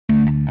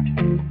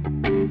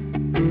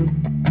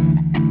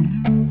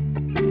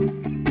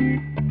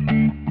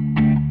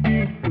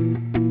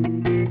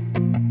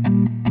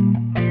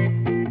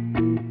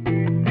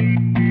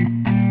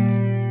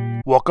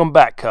Welcome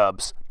back,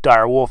 Cubs.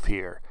 Dire Wolf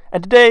here,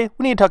 and today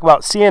we need to talk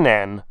about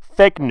CNN,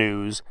 fake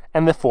news,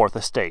 and the Fourth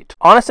Estate.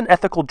 Honest and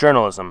ethical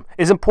journalism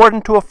is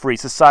important to a free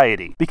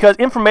society because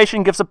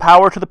information gives the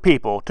power to the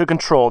people to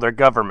control their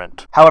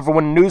government. However,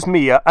 when news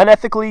media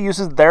unethically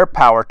uses their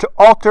power to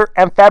alter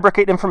and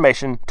fabricate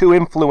information to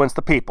influence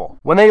the people,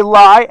 when they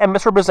lie and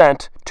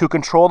misrepresent to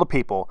control the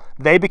people,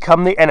 they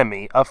become the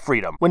enemy of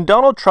freedom. When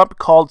Donald Trump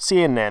called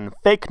CNN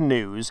fake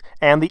news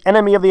and the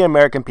enemy of the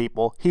American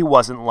people, he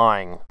wasn't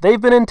lying. They've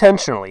been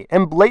intentionally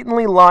and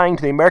blatantly lying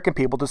to the American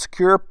people to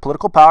secure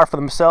political power for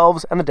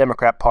themselves and the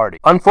Democrat Party.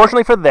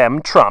 Unfortunately for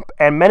them, Trump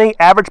and many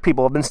average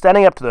people have been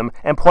standing up to them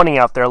and pointing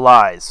out their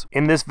lies.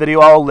 In this video,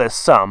 I'll list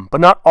some, but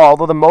not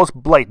all, of the most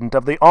blatant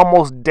of the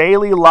almost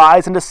daily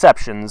lies and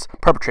deceptions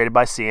perpetrated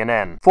by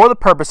CNN, for the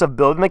purpose of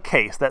building the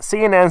case that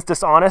CNN's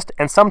dishonest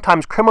and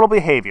sometimes criminal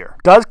behavior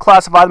does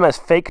classify them as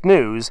fake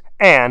news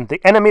and the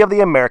enemy of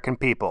the American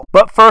people.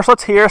 But first,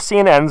 let's hear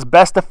CNN's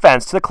best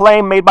defense to the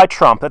claim made by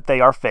Trump that they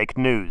are fake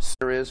news.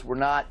 We're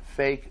not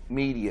fake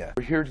media.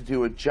 We're here to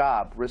do a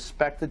job.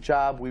 Respect the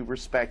job, we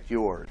respect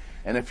yours.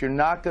 And if you're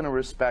not going to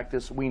respect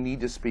us, we need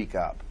to speak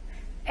up.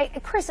 Hey,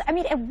 Chris, I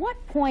mean, at what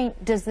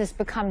point does this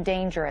become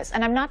dangerous?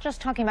 And I'm not just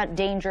talking about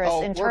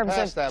dangerous in terms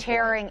of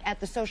tearing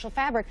at the social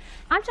fabric.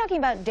 I'm talking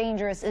about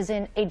dangerous as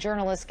in a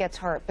journalist gets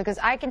hurt. Because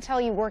I can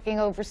tell you, working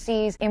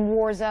overseas in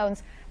war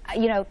zones,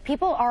 you know,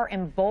 people are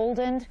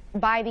emboldened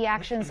by the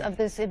actions of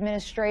this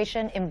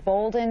administration,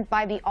 emboldened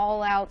by the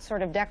all-out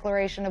sort of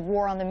declaration of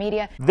war on the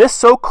media. This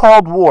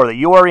so-called war that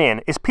you are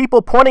in is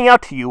people pointing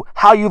out to you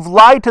how you've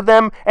lied to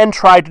them and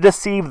tried to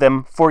deceive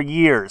them for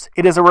years.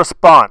 It is a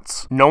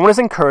response. No one is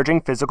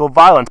encouraging physical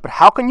violence, but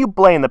how can you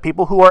blame the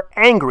people who are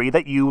angry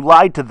that you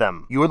lied to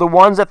them? You are the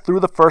ones that threw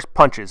the first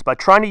punches by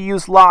trying to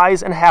use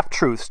lies and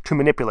half-truths to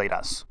manipulate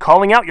us.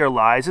 Calling out your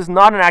lies is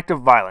not an act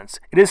of violence.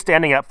 It is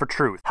standing up for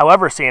truth.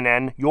 However,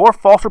 CNN, your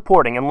false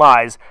reporting and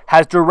lies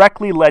has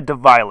directly led to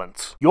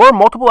violence. Your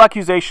multiple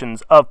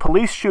accusations of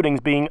police shootings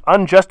being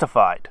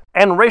unjustified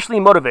and racially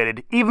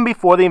motivated even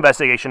before the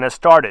investigation has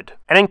started.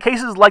 And in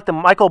cases like the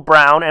Michael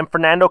Brown and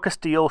Fernando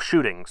Castillo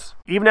shootings,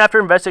 even after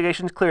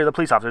investigations clear the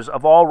police officers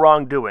of all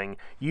wrongdoing,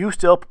 you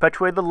still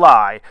perpetuated the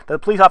lie that the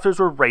police officers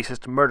were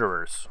racist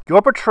murderers.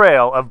 Your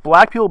portrayal of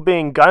black people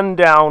being gunned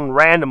down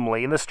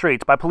randomly in the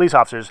streets by police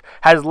officers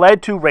has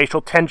led to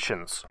racial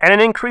tensions and an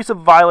increase of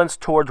violence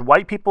towards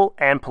white people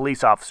and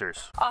police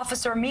officers.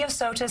 Officer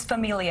Miosotis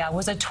Familia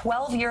was a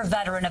 12-year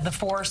veteran of the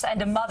force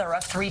and a mother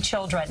of 3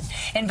 children.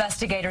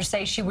 Investigators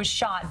say she was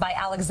shot by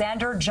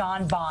Alexander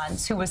John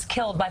Bonds, who was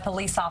killed by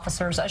police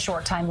officers a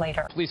short time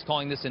later. Police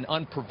calling this an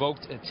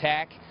unprovoked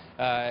attack.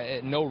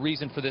 No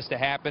reason for this to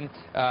happen.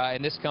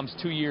 And this comes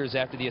 2 years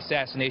after the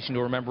assassination,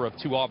 to remember, of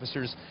 2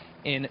 officers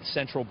in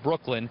central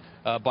Brooklyn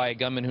by a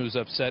gunman who's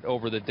upset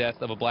over the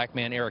death of a black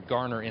man, Eric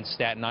Garner, in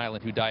Staten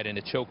Island, who died in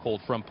a chokehold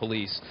from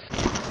police.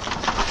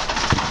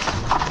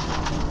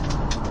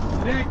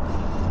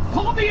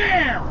 Hold the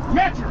air!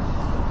 Metro!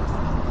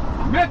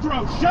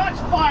 Metro, shots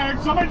fired!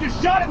 Somebody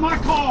just shot at my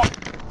car!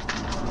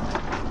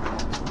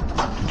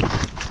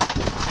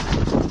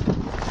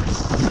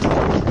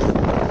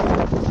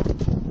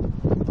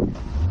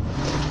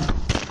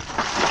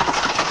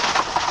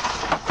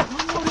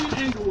 One in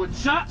Englewood.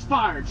 Shots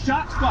fired!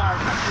 Shots fired,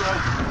 Metro!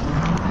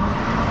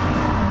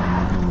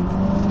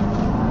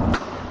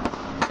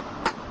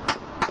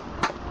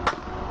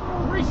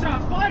 3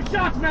 shots, 5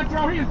 shots,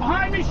 Metro! He is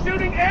behind me,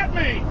 shooting at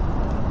me!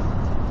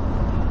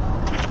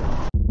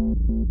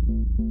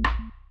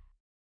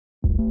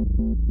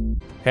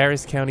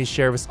 Harris County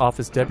Sheriff's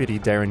Office Deputy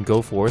Darren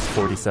Goforth,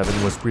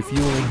 47, was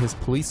refueling his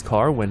police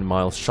car when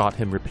Miles shot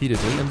him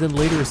repeatedly and then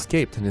later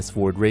escaped in his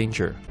Ford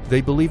Ranger.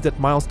 They believe that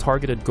Miles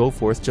targeted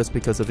Goforth just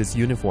because of his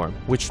uniform,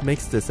 which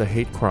makes this a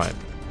hate crime.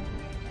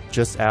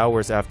 Just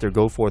hours after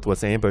Goforth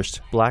was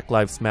ambushed, Black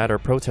Lives Matter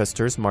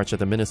protesters marched at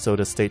the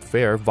Minnesota State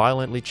Fair,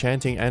 violently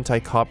chanting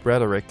anti-cop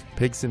rhetoric,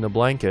 "Pigs in a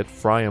blanket,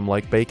 fry 'em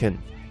like bacon."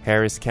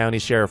 Harris County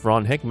Sheriff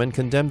Ron Hickman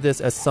condemned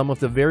this as some of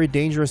the very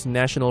dangerous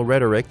national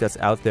rhetoric that's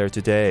out there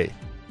today.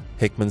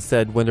 Hickman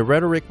said when the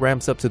rhetoric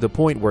ramps up to the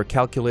point where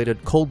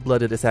calculated,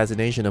 cold-blooded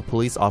assassination of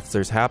police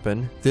officers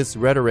happen, this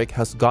rhetoric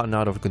has gotten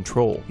out of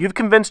control. You've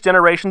convinced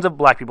generations of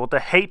black people to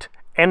hate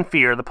and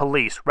fear the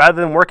police rather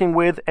than working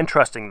with and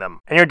trusting them.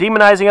 And your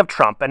demonizing of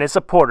Trump and his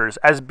supporters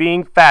as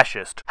being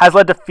fascist has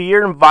led to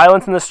fear and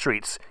violence in the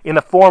streets in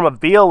the form of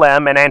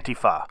BLM and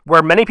Antifa,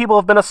 where many people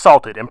have been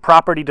assaulted and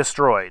property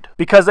destroyed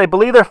because they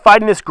believe they're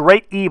fighting this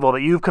great evil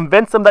that you've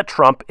convinced them that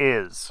Trump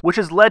is, which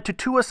has led to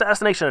 2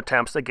 assassination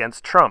attempts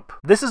against Trump.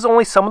 This is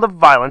only some of the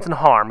violence and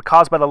harm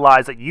caused by the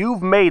lies that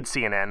you've made,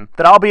 CNN,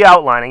 that I'll be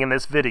outlining in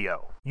this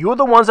video. You are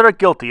the ones that are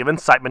guilty of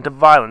incitement to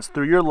violence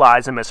through your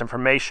lies and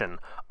misinformation.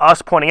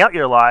 Us pointing out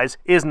your lies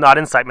is not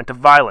incitement to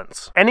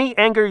violence. Any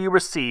anger you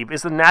receive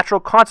is the natural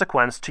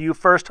consequence to you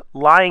first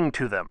lying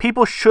to them.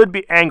 People should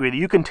be angry that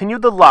you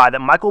continued the lie that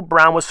Michael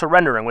Brown was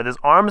surrendering with his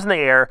arms in the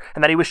air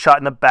and that he was shot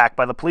in the back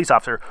by the police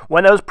officer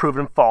when that was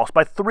proven false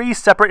by 3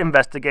 separate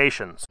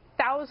investigations.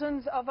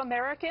 Thousands of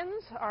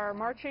Americans are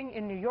marching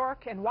in New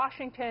York and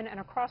Washington and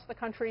across the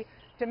country,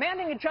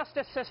 demanding a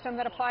justice system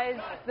that applies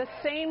the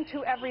same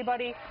to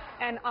everybody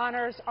and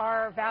honors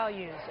our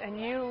values. And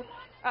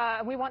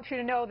we want you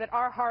to know that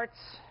our hearts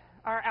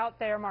are out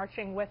there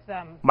marching with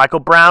them. Michael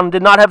Brown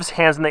did not have his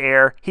hands in the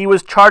air. He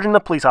was charging the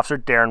police officer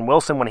Darren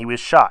Wilson when he was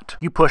shot.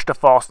 You pushed a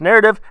false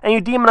narrative, and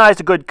you demonized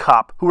a good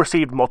cop who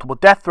received multiple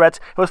death threats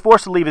and was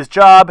forced to leave his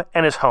job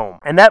and his home.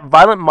 And that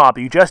violent mob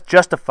that you just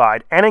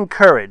justified and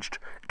encouraged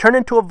turned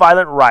into a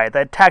violent riot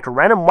that attacked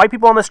random white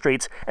people on the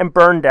streets and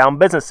burned down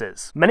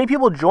businesses. Many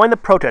people joined the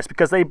protest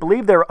because they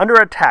believed they were under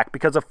attack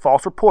because of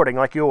false reporting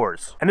like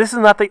yours. And this is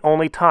not the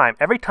only time.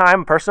 Every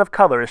time a person of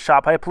color is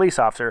shot by a police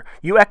officer,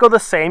 you echo the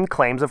same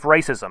claims of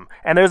racism,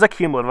 and there's a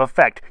cumulative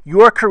effect.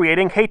 You are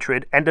creating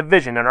hatred and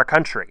division in our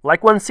country.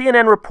 Like when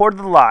CNN reported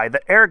the lie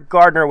that Eric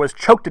Gardner was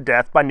choked to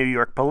death by New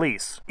York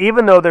police,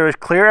 even though there is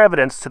clear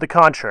evidence to the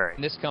contrary.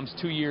 This comes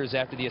 2 years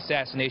after the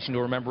assassination,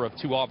 to remember, of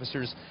 2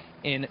 officers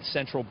in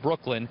central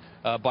Brooklyn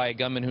by a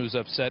gunman who's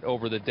upset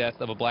over the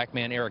death of a black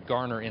man, Eric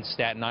Garner, in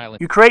Staten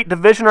Island. You create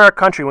division in our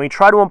country when you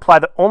try to imply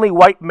that only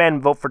white men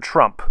vote for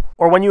Trump,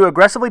 or when you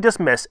aggressively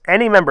dismiss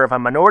any member of a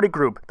minority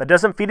group that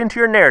doesn't feed into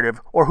your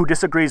narrative or who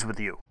disagrees with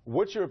you.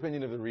 What's your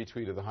opinion of the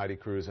retweet of the Heidi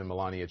Cruz and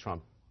Melania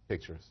Trump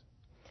pictures?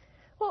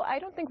 Well, I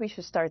don't think we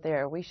should start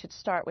there. We should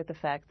start with the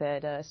fact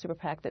that a super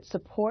PAC that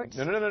supports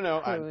No.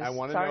 Cruz I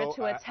want to started know.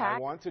 to attack I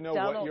want to know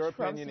Donald what your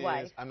Trump's opinion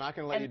wife. is. I'm not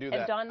going to let you do that.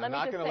 And Don, let me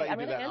just say, I'm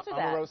going to answer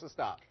that. Omarosa,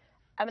 stop.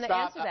 I'm going to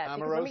answer that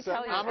because let me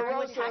tell you,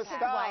 Omarosa,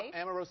 stop.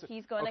 Omarosa,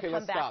 he's going to okay,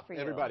 come back stop. for you.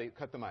 Everybody,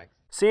 cut the mics.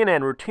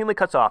 CNN routinely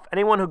cuts off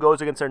anyone who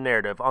goes against their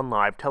narrative on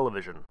live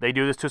television. They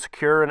do this to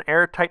secure an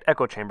airtight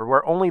echo chamber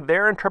where only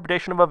their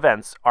interpretation of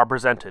events are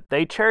presented.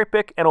 They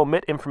cherry-pick and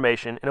omit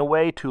information in a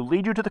way to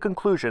lead you to the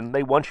conclusion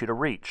they want you to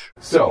reach.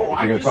 So, if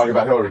you're going to talk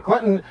about Hillary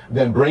Clinton,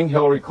 then bring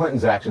Hillary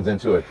Clinton's actions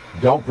into it.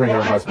 Don't bring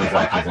her husband's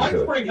actions into it. I'd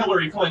like to bring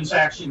Hillary Clinton's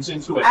actions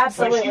into it.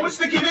 Absolutely. When she was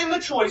given the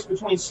choice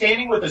between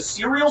standing with a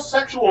serial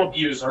sexual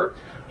abuser.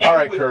 All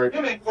right, Kurt.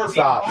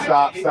 Stop. That's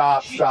not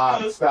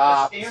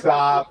fair.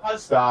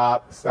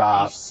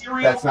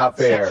 That's not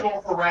fair.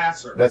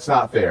 That's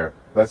not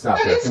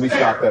fair. Can we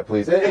stop that,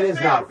 please? It is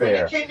not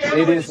fair.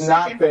 It is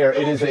not fair.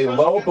 It is a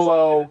low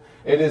blow.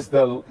 It is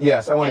the,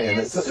 yes, I want to end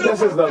it.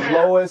 This is the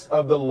lowest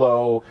of the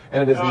low,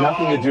 and it has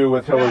nothing to do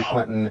with Hillary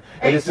Clinton.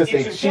 It is just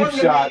a cheap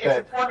shot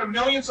that, can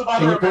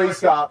you please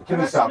stop? Can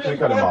we stop? Can we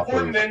cut him off,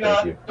 please?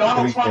 Thank you.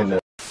 Can we end this?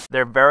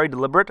 Their very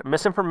deliberate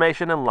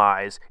misinformation and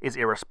lies is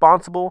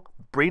irresponsible,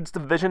 breeds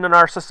division in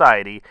our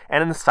society,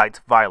 and incites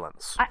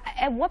violence.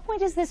 At what point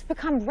does this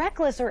become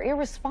reckless or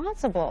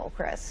irresponsible,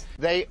 Chris?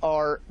 They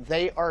are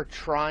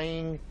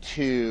trying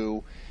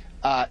to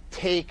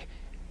take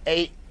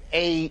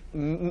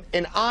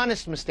an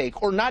honest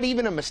mistake, or not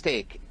even a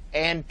mistake,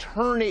 and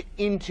turn it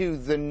into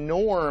the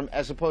norm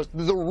as opposed to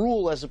the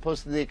rule as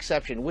opposed to the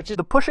exception, which is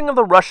the pushing of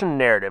the Russian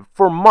narrative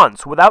for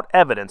months without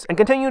evidence and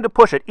continuing to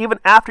push it even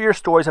after your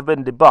stories have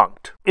been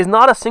debunked is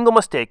not a single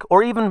mistake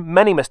or even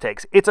many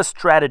mistakes. It's a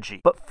strategy.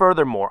 But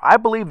furthermore, I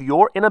believe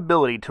your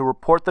inability to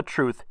report the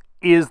truth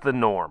is the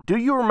norm. Do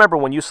you remember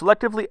when you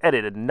selectively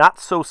edited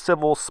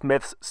not-so-civil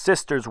Smith's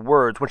sister's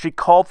words when she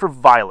called for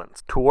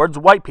violence towards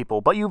white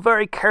people, but you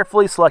very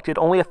carefully selected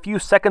only a few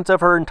seconds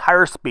of her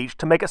entire speech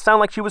to make it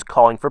sound like she was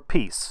calling for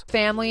peace?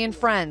 Family and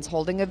friends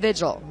holding a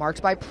vigil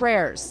marked by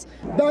prayers.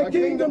 Thy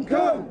kingdom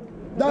come,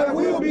 thy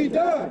will be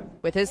done.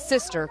 With his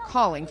sister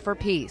calling for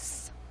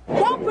peace.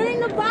 Don't bring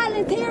the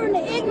violence here and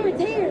the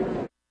ignorance here.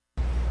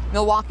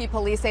 Milwaukee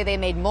police say they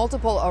made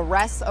multiple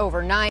arrests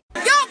overnight.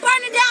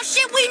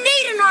 Shit we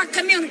need in our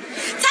community.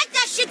 Take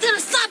that shit to the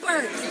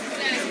suburbs.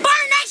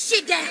 Burn that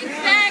shit down.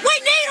 We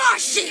need our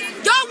shit.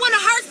 Y'all want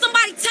to hurt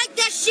somebody? Take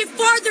that shit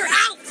farther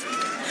out.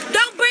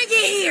 Don't bring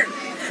it here.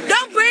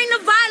 Don't bring the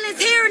violence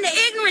here and the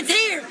ignorance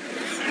here.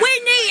 We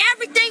need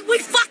everything we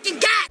fucking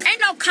got.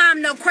 Ain't no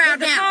calm, no crowd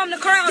down.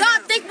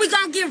 Y'all think we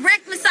gonna get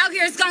reckless out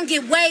here? It's gonna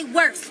get way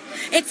worse.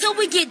 Until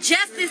we get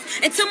justice,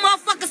 until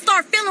motherfuckers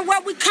start feeling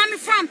where we coming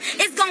from,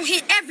 it's gonna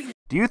hit everyone.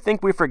 Do you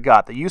think we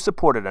forgot that you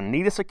supported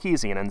Anita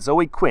Sarkeesian and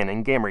Zoe Quinn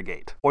in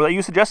Gamergate? Or that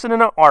you suggested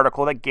in an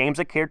article that games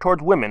that cater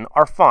towards women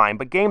are fine,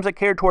 but games that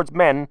cater towards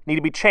men need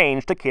to be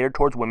changed to cater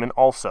towards women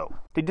also?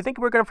 Did you think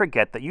we were going to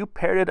forget that you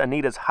parroted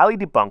Anita's highly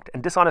debunked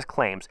and dishonest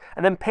claims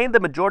and then painted the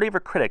majority of her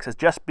critics as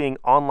just being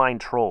online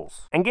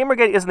trolls? And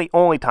Gamergate isn't the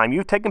only time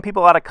you've taken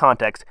people out of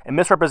context and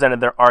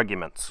misrepresented their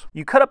arguments.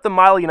 You cut up the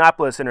Milo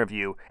Yiannopoulos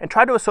interview and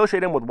tried to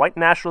associate him with white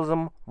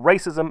nationalism,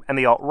 racism, and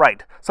the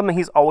alt-right, something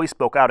he's always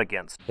spoke out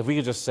against. If we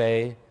could just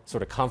say,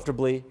 sort of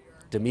comfortably,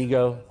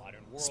 D'Amigo,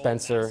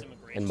 Spencer,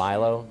 and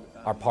Milo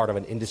are part of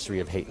an industry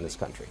of hate in this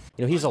country.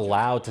 You know, he's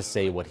allowed to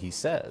say what he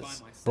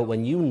says, but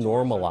when you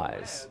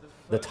normalize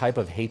the type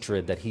of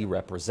hatred that he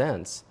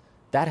represents,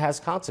 that has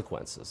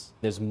consequences.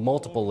 There's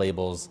multiple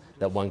labels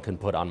that one can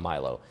put on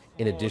Milo,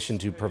 in addition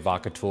to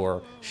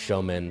provocateur,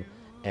 showman,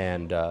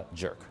 and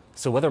jerk.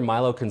 So whether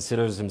Milo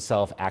considers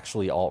himself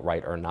actually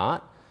alt-right or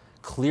not,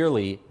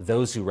 clearly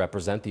those who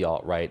represent the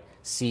alt-right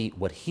see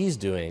what he's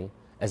doing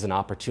as an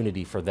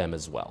opportunity for them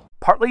as well.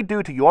 Partly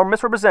due to your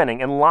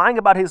misrepresenting and lying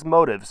about his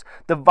motives,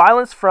 the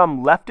violence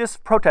from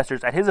leftist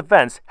protesters at his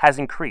events has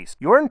increased.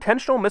 Your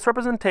intentional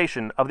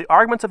misrepresentation of the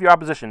arguments of your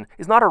opposition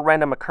is not a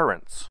random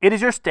occurrence. It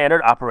is your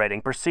standard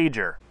operating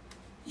procedure.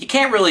 You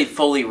can't really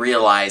fully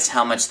realize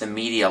how much the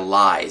media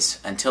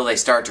lies until they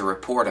start to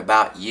report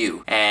about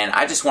you. And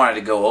I just wanted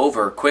to go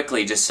over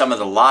quickly just some of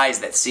the lies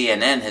that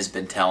CNN has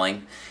been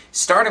telling,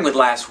 starting with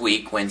last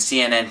week when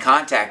CNN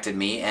contacted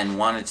me and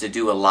wanted to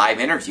do a live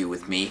interview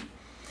with me.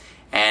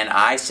 And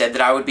I said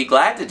that I would be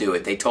glad to do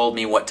it. They told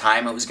me what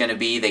time it was going to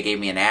be, they gave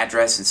me an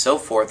address and so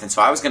forth, and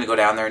so I was going to go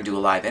down there and do a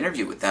live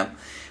interview with them.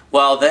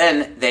 Well,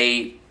 then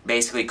they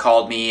basically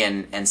called me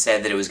and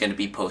said that it was going to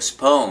be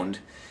postponed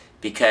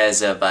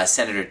because of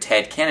Senator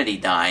Ted Kennedy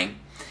dying,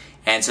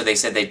 and so they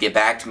said they'd get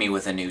back to me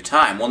with a new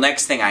time. Well,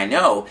 next thing I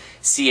know,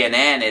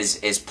 CNN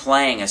is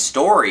playing a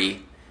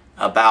story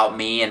about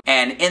me,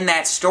 and in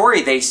that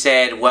story they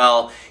said,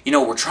 well, you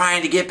know, we're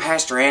trying to get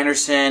Pastor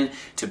Anderson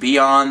to be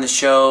on the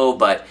show,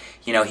 but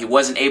you know, he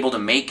wasn't able to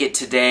make it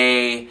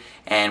today,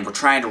 and we're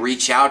trying to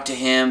reach out to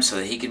him so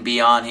that he can be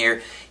on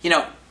here. You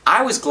know,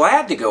 I was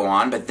glad to go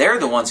on, but they're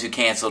the ones who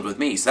canceled with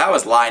me. So that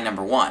was lie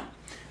number one.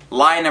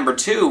 Lie number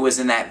two was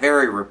in that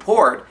very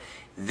report,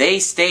 they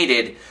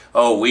stated,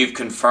 oh, we've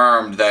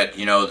confirmed that,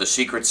 you know, the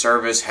Secret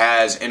Service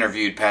has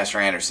interviewed Pastor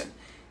Anderson.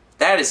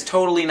 That is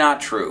totally not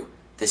true.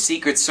 The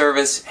Secret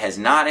Service has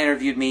not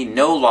interviewed me.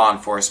 No law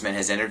enforcement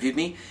has interviewed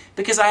me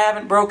because I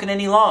haven't broken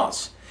any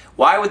laws.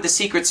 Why would the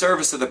Secret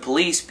Service or the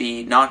police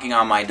be knocking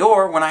on my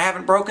door when I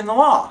haven't broken the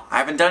law? I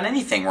haven't done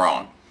anything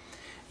wrong.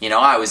 You know,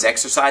 I was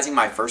exercising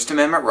my First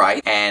Amendment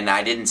right, and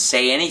I didn't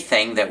say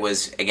anything that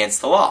was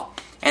against the law.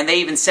 And they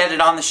even said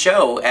it on the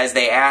show as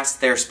they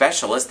asked their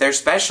specialist. Their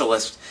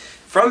specialist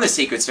from the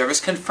Secret Service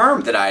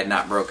confirmed that I had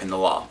not broken the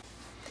law.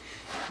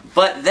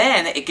 But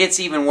then it gets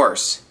even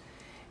worse.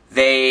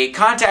 They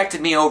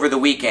contacted me over the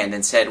weekend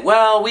and said,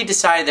 well, we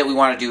decided that we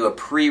want to do a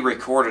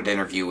pre-recorded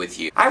interview with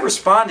you. I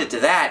responded to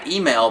that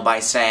email by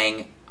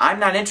saying, I'm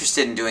not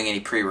interested in doing any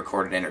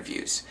pre-recorded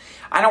interviews.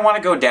 I don't want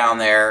to go down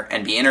there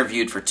and be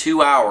interviewed for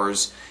 2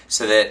 hours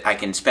so that I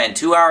can spend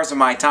 2 hours of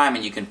my time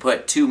and you can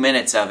put 2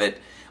 minutes of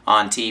it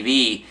on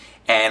TV,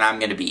 and I'm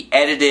going to be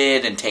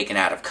edited and taken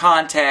out of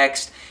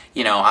context.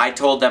 You know, I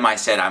told them, I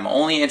said, I'm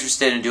only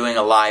interested in doing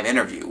a live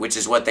interview, which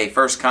is what they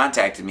first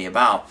contacted me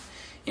about,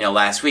 you know,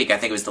 last week. I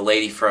think it was the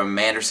lady from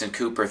Anderson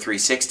Cooper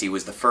 360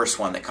 was the first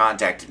one that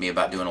contacted me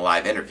about doing a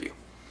live interview.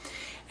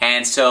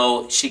 And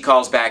so she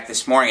calls back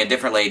this morning, a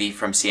different lady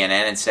from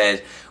CNN, and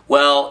said,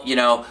 well, you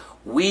know,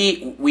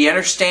 we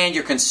understand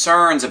your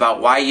concerns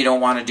about why you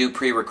don't want to do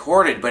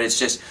pre-recorded, but it's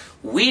just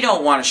we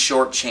don't want to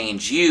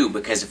shortchange you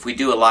because if we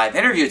do a live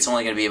interview, it's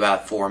only going to be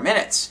about 4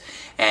 minutes.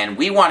 And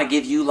we want to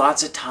give you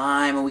lots of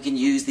time and we can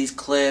use these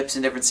clips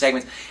and different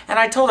segments. And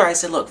I told her, I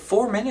said, look,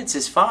 4 minutes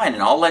is fine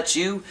and I'll let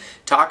you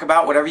talk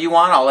about whatever you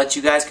want. I'll let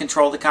you guys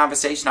control the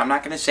conversation. I'm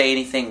not going to say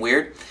anything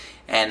weird.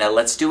 And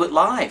let's do it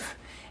live.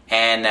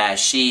 And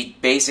she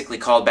basically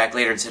called back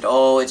later and said,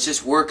 oh, it's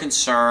just we're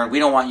concerned. We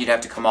don't want you to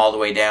have to come all the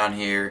way down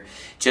here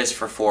just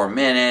for 4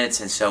 minutes,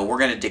 and so we're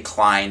going to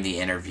decline the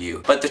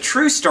interview. But the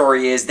true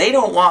story is they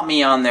don't want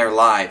me on there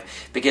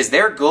live because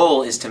their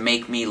goal is to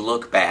make me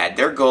look bad.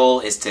 Their goal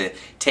is to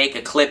take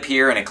a clip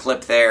here and a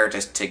clip there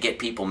just to get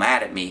people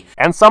mad at me.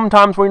 And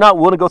sometimes when you're not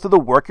willing to go through the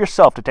work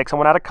yourself to take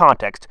someone out of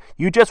context,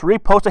 you just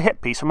repost a hit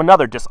piece from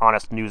another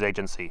dishonest news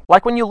agency.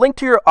 Like when you link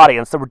to your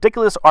audience the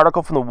ridiculous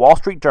article from the Wall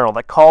Street Journal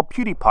that called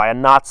PewDiePie a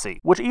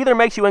Nazi, which either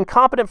makes you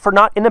incompetent for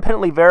not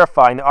independently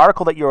verifying the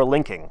article that you're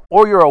linking,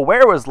 or you're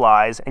aware it was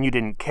lies and you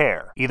didn't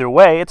care. Either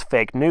way, it's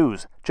fake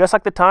news. Just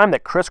like the time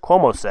that Chris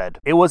Cuomo said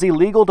it was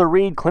illegal to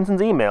read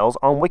Clinton's emails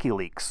on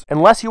WikiLeaks,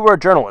 unless you were a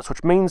journalist,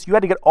 which means you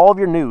had to get all of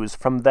your news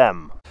from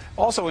them.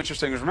 Also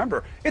interesting is,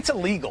 remember, it's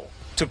illegal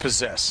to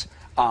possess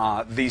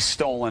these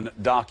stolen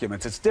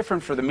documents. It's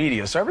different for the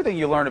media. So everything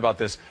you learn about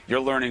this,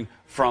 you're learning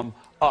from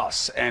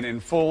us. And in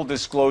full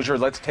disclosure,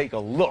 let's take a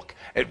look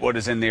at what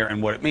is in there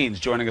and what it means.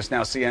 Joining us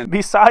now, CNN.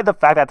 Beside the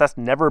fact that that's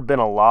never been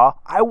a law,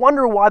 I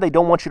wonder why they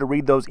don't want you to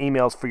read those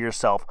emails for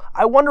yourself.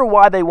 I wonder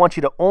why they want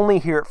you to only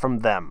hear it from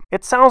them.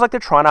 It sounds like they're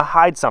trying to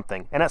hide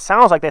something, and it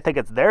sounds like they think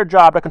it's their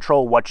job to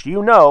control what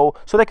you know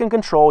so they can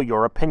control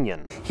your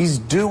opinion. He's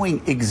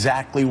doing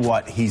exactly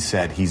what he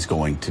said he's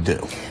going to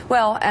do.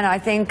 Well, and I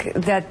think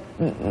that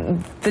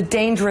the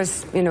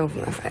dangerous,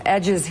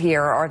 edges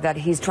here are that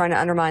he's trying to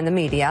undermine the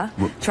media,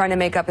 trying to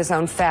make up his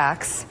own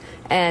facts,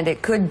 And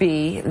it could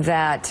be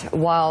that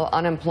while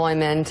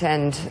unemployment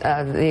and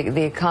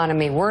the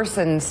economy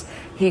worsens,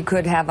 he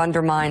could have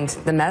undermined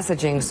the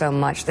messaging so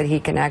much that he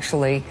can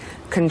actually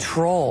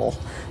control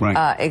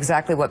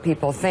exactly what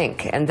people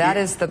think. And that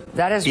is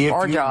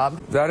our job.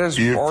 That is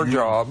our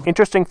job.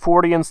 Interesting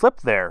Freudian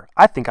slip there.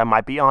 I think I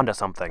might be onto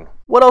something.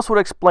 What else would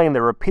explain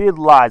the repeated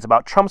lies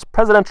about Trump's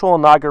presidential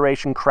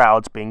inauguration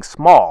crowds being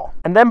small,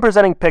 and then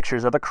presenting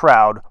pictures of the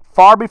crowd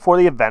far before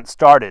the event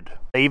started?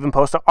 They even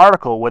post an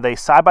article with a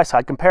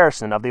side-by-side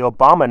comparison of the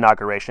Obama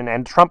inauguration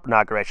and Trump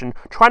inauguration,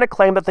 trying to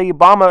claim that the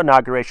Obama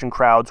inauguration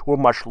crowds were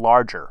much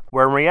larger,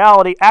 where in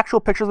reality,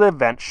 actual pictures of the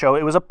event show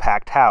it was a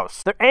packed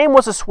house. Their aim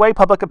was to sway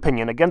public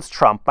opinion against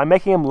Trump by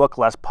making him look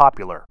less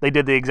popular. They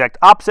did the exact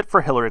opposite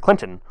for Hillary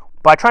Clinton,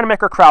 by trying to make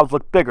her crowds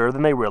look bigger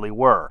than they really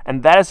were.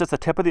 And that is just the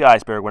tip of the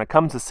iceberg when it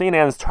comes to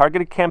CNN's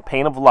targeted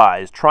campaign of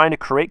lies trying to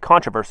create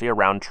controversy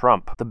around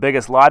Trump. The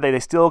biggest lie that they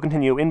still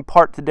continue in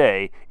part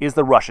today is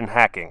the Russian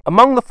hacking.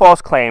 Among the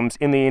false claims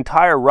in the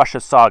entire Russia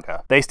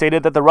saga, they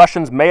stated that the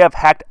Russians may have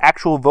hacked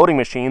actual voting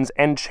machines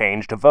and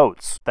changed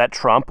votes, that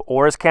Trump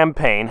or his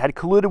campaign had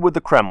colluded with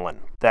the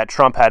Kremlin, that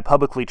Trump had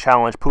publicly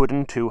challenged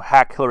Putin to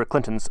hack Hillary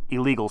Clinton's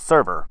illegal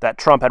server, that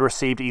Trump had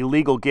received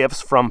illegal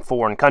gifts from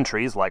foreign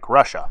countries like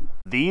Russia.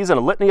 These and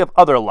a litany of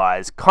other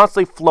lies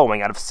constantly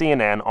flowing out of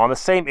CNN on the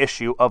same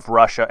issue of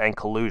Russia and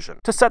collusion.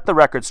 To set the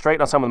record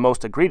straight on some of the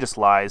most egregious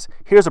lies,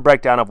 here's a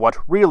breakdown of what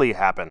really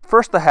happened.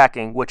 First, the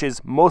hacking, which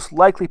is most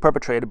likely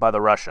perpetrated by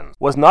the Russians,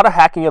 was not a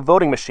hacking of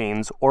voting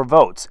machines or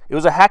votes. It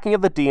was a hacking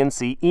of the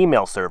DNC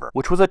email server,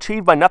 which was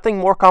achieved by nothing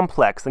more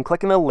complex than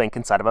clicking a link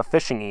inside of a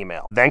phishing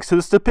email, thanks to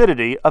the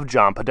stupidity of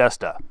John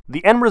Podesta.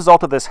 The end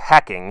result of this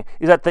hacking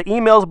is that the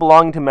emails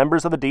belonging to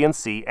members of the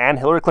DNC and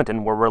Hillary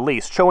Clinton were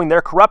released, showing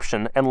their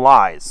corruption and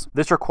lies.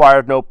 This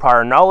required no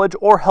prior knowledge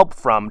or help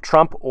from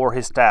Trump or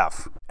his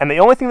staff. And the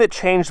only thing that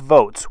changed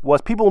votes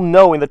was people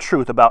knowing the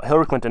truth about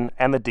Hillary Clinton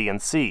and the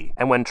DNC.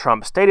 And when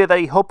Trump stated that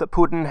he hoped that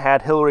Putin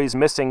had Hillary's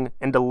missing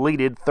and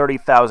deleted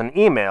 30,000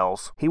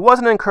 emails, he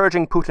wasn't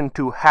encouraging Putin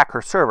to hack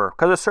her server,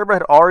 because the server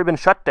had already been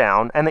shut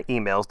down and the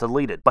emails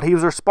deleted. But he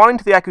was responding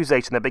to the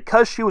accusation that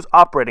because she was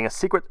operating a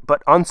secret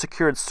but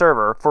unsecured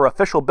server for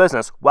official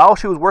business while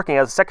she was working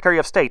as Secretary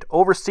of State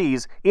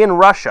overseas in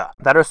Russia,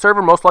 that her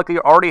server most likely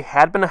already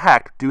had been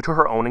hacked due to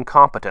her own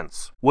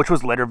incompetence, which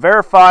was later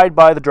verified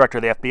by the director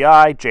of the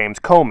FBI, James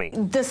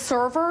Comey. The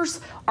servers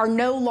are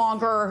no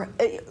longer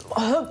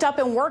hooked up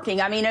and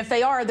working. I mean, if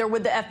they are, they're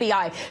with the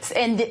FBI.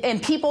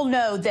 And people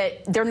know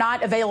that they're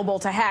not available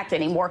to hack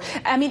anymore.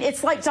 I mean,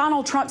 it's like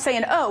Donald Trump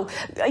saying, oh,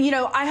 you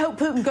know, I hope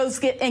Putin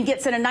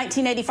gets in a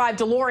 1985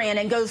 DeLorean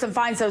and goes and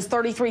finds those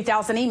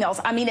 33,000 emails.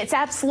 I mean, it's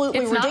absolutely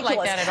ridiculous. Not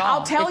like that at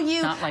all.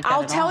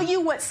 I'll tell you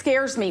what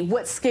scares me.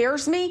 What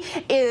scares me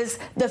is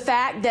the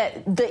fact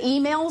that the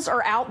emails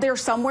are out there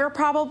somewhere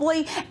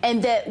probably,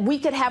 and that we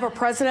could have a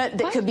president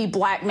that could be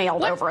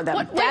blackmailed over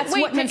them. That's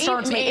what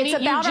concerns me.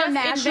 It's about our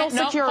national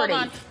security.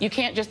 Hold on. You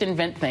can't just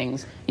invent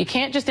things. You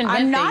can't just invent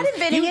things. I'm not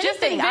inventing anything. You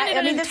just invented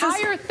an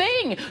entire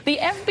thing. The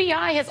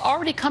FBI has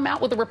already come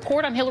out with a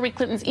report on Hillary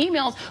Clinton's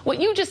emails. What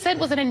you just said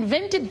was an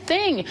invented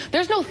thing.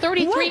 There's no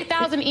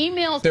 33,000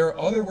 emails. There are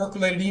other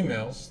work-related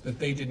emails that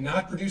they did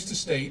not produce to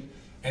state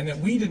and that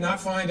we did not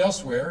find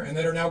elsewhere and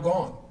that are now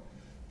gone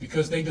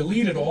because they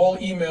deleted all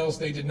emails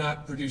they did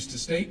not produce to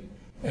state,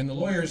 and the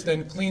lawyers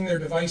then cleaned their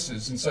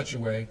devices in such a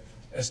way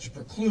as to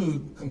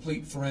preclude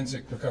complete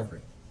forensic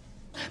recovery.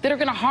 That are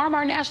going to harm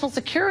our national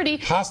security.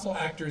 Hostile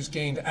actors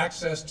gained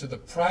access to the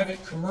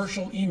private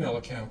commercial email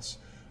accounts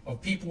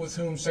of people with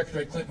whom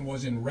Secretary Clinton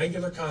was in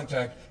regular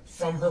contact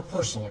from her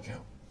personal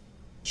account.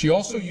 She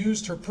also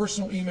used her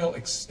personal email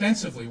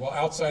extensively while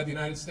outside the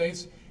United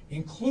States,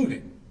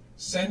 including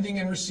sending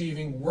and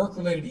receiving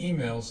work-related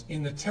emails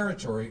in the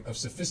territory of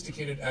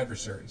sophisticated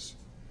adversaries.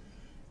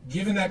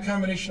 Given that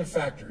combination of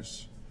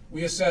factors,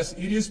 we assess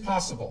it is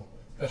possible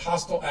that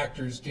hostile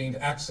actors gained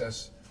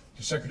access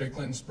to Secretary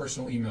Clinton's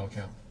personal email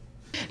account.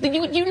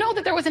 You know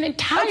that there was an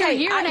entire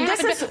year and a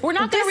half. We're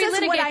not going to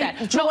relitigate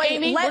that. No,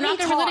 Amy, we're not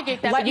going to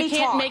relitigate that, but you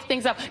can't make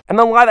things up. And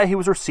the lie that he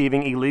was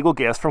receiving illegal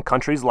gifts from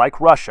countries like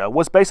Russia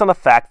was based on the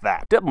fact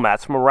that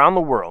diplomats from around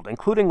the world,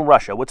 including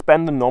Russia, would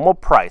spend the normal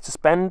price to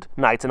spend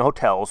nights in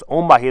hotels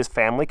owned by his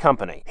family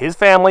company. His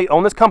family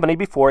owned this company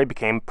before he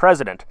became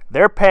president.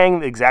 They're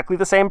paying exactly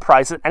the same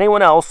price as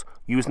anyone else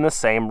using the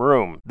same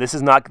room. This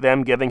is not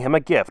them giving him a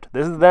gift.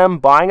 This is them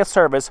buying a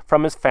service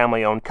from his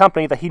family-owned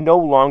company that he no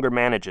longer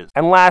manages.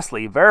 And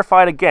lastly,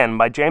 verified again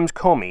by James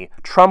Comey,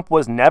 Trump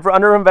was never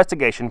under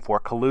investigation for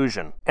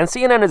collusion. And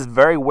CNN is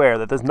very aware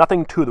that there's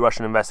nothing to the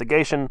Russian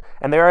investigation,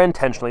 and they are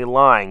intentionally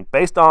lying,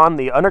 based on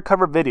the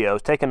undercover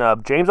videos taken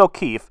of James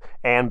O'Keefe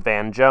and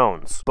Van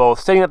Jones, both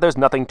stating that there's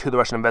nothing to the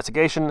Russian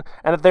investigation,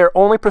 and that they're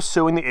only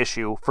pursuing the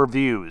issue for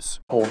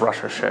views. Whole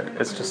Russia shit,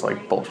 it's just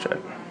like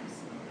bullshit.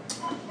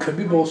 Could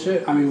be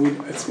bullshit. I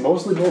mean, it's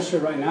mostly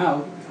bullshit right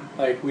now.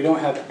 Like, we don't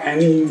have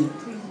any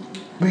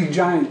big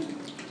giant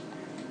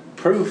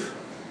proof.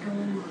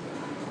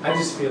 I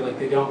just feel like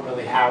they don't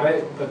really have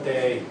it, but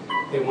they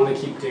want to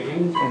keep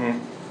digging.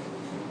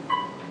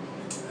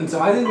 And so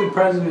I think the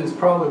president is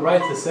probably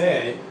right to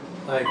say,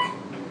 like,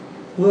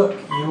 look,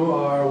 you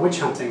are witch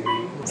hunting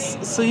me.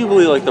 So you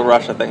believe like the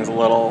Russia thing's a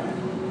little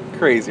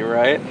crazy,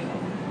 right?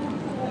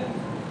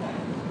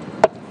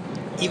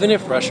 Even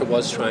if Russia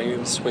was trying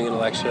to swing an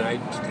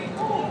election,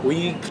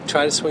 we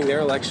try to swing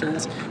their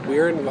elections.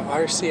 We're in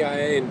our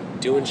CIA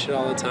and doing shit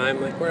all the time.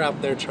 Like, we're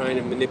out there trying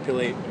to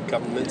manipulate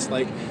governments.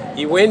 Like,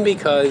 you win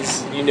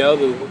because you know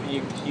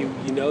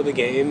the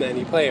game and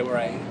you play it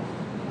right.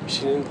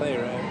 She didn't play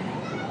it right.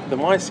 Then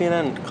why is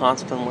CNN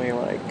constantly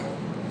like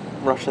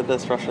Russia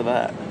this, Russia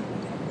that?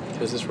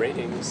 Because it's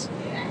ratings.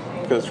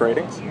 Because it's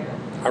ratings?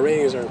 Our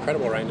ratings are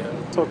incredible right now.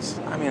 So it's,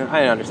 I mean,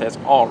 I understand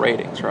it's all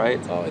ratings, right?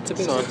 Oh, it's a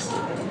business.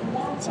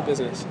 It's a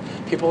business.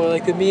 People are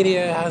like, the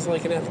media has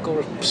like an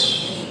ethical...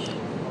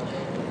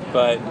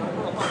 But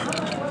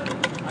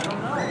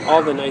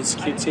all the nice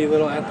cutesy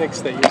little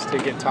ethics that used to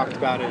get talked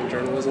about in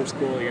journalism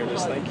school, you're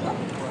just like,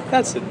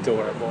 that's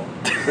adorable.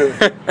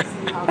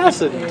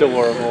 That's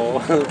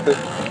adorable.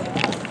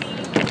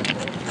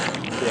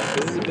 Yeah,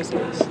 this is a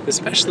business.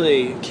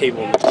 Especially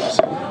cable news,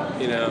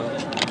 you know.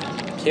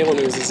 Cable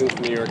news isn't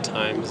the New York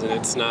Times, and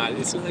it's not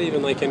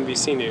even like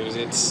NBC News.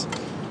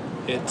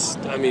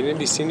 I mean,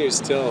 NBC News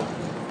still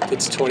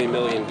gets 20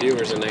 million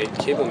viewers a night.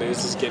 Cable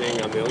news is getting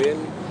 1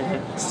 million.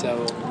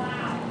 So,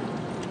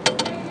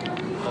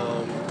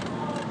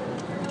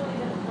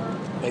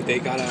 like they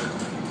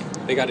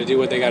gotta do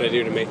what they gotta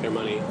do to make their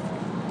money,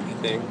 I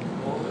think.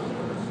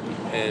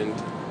 And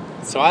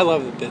so I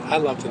love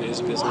the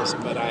news business,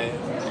 but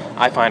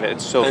I find it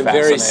so fascinating. I'm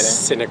very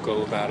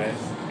cynical about it.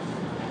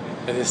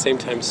 At the same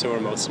time, so are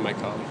most of my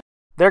colleagues.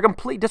 Their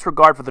complete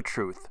disregard for the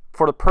truth,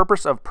 for the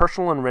purpose of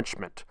personal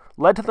enrichment,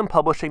 led to them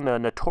publishing the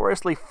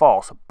notoriously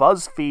false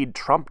BuzzFeed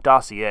Trump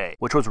dossier,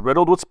 which was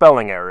riddled with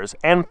spelling errors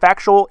and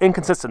factual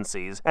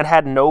inconsistencies and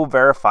had no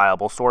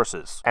verifiable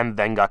sources, and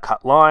then got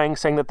caught lying,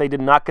 saying that they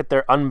did not get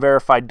their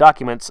unverified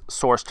documents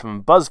sourced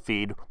from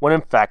BuzzFeed, when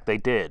in fact they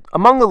did.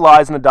 Among the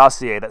lies in the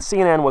dossier that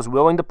CNN was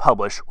willing to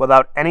publish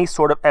without any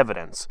sort of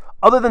evidence,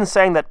 other than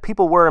saying that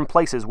people were in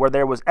places where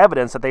there was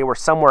evidence that they were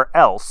somewhere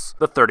else,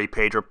 the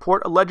 30-page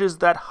report alleges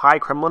that high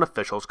Kremlin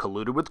officials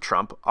colluded with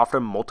Trump, offered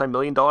him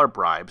multi-million-dollar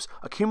bribes,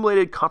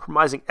 accumulated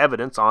compromising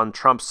evidence on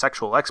Trump's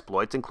sexual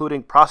exploits,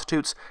 including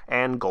prostitutes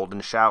and golden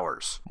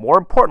showers. More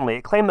importantly,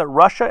 it claimed that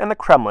Russia and the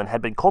Kremlin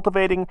had been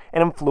cultivating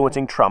and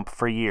influencing Trump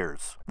for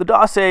years. The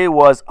dossier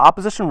was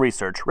opposition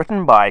research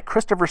written by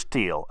Christopher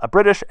Steele, a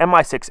British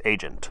MI6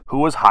 agent, who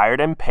was hired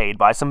and paid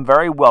by some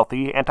very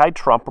wealthy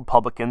anti-Trump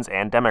Republicans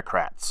and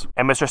Democrats.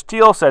 And Mr.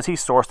 Steele says he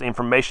sourced the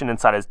information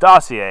inside his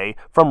dossier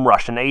from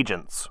Russian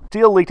agents.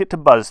 Steele leaked it to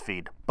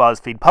BuzzFeed.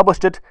 BuzzFeed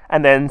published it,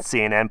 and then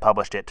CNN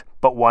published it.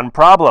 But one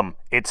problem,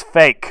 it's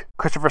fake.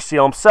 Christopher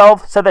Steele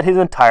himself said that his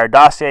entire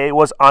dossier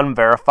was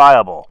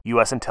unverifiable.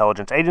 U.S.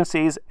 intelligence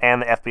agencies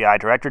and the FBI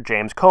Director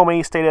James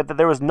Comey stated that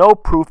there was no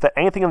proof that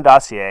anything in the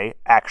dossier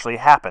actually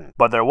happened.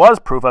 But there was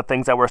proof of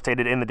things that were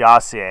stated in the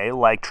dossier,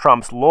 like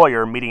Trump's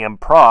lawyer meeting in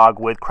Prague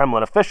with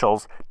Kremlin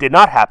officials, did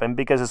not happen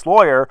because his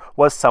lawyer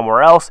was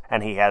somewhere else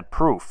and he had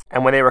proof.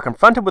 And when they were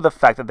confronted with the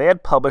fact that they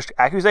had published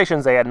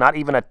accusations they had not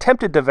even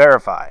attempted to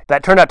verify,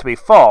 that turned out to be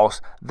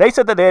false, they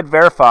said that they had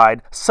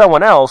verified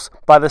someone else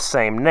by the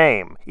same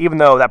name, even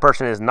though that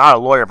person is not a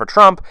lawyer for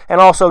Trump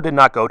and also did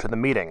not go to the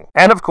meeting.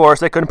 And of course,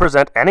 they couldn't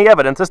present any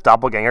evidence this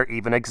doppelganger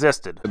even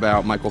existed.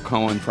 About Michael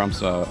Cohen,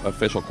 Trump's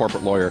official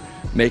corporate lawyer,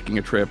 making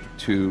a trip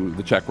to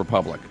the Czech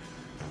Republic.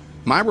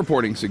 My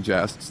reporting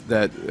suggests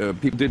that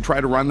people did try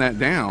to run that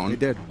down. They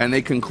did. And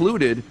they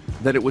concluded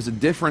that it was a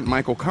different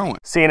Michael Cohen.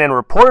 CNN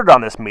reported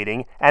on this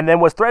meeting and then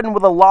was threatened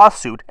with a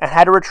lawsuit and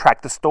had to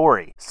retract the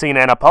story.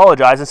 CNN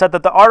apologized and said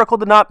that the article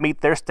did not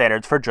meet their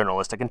standards for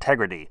journalistic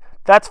integrity.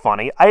 That's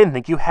funny, I didn't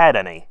think you had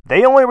any.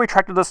 They only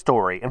retracted the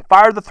story and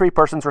fired the 3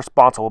 persons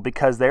responsible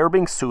because they were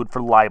being sued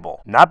for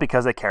libel, not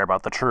because they care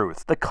about the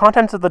truth. The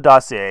contents of the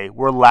dossier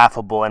were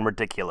laughable and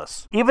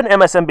ridiculous. Even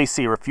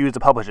MSNBC refused to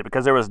publish it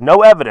because there was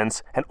no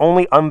evidence and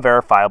only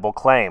unverifiable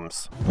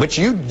claims. But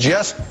you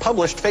just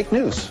published fake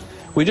news.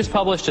 We just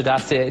published a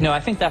dossier. No, I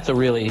think that's a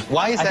really...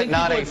 Why is that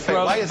not a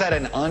fair, why is that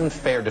an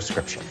unfair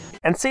description?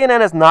 And CNN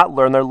has not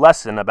learned their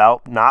lesson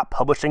about not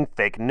publishing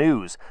fake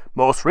news.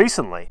 Most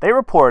recently, they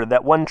reported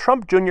that when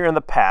Trump Jr. in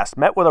the past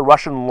met with a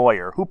Russian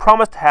lawyer who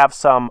promised to have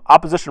some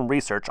opposition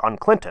research on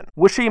Clinton,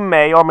 which she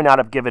may or may not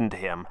have given to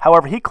him.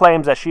 However, he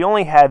claims that she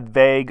only had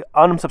vague,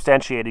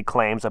 unsubstantiated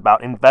claims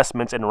about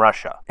investments in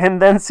Russia.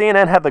 And then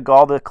CNN had the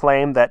gall to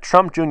claim that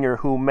Trump Jr.,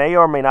 who may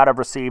or may not have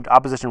received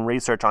opposition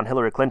research on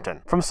Hillary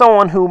Clinton, from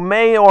someone who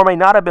may or may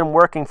not have been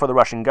working for the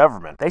Russian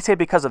government. They say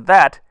because of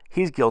that,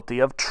 he's guilty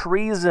of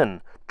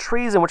treason.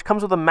 treason which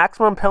comes with a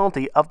maximum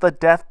penalty of the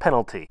death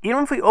penalty.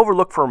 Even if we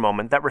overlook for a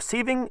moment that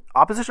receiving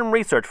opposition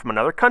research from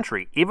another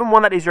country, even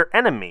one that is your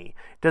enemy,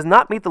 does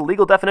not meet the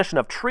legal definition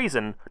of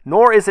treason,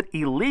 nor is it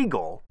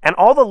illegal, and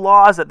all the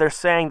laws that they're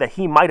saying that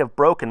he might have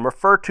broken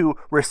refer to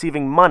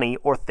receiving money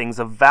or things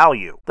of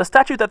value. The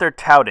statute that they're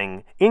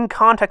touting, in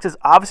context, is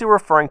obviously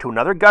referring to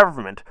another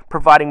government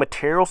providing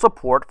material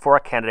support for a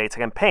candidate's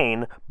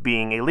campaign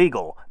being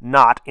illegal,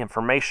 not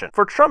information.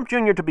 For Trump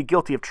Jr. to be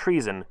guilty of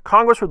treason,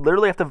 Congress would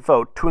literally have to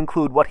vote to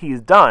include what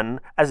he's done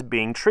as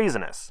being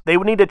treasonous. They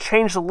would need to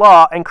change the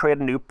law and create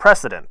a new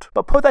precedent.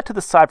 But put that to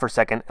the side for a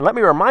second, and let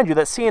me remind you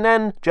that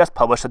CNN just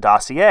published a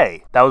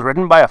dossier that was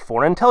written by a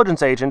foreign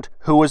intelligence agent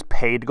who was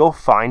paid to go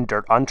find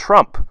dirt on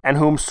Trump, and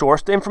whom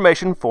sourced the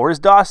information for his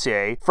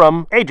dossier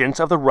from agents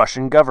of the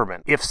Russian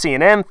government. If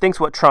CNN thinks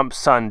what Trump's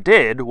son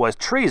did was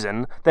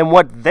treason, then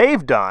what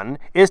they've done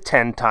is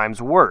 10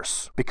 times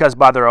worse. Because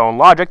by their own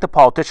logic, the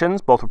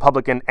politicians, both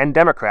Republican and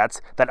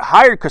Democrats, that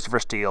hired Christopher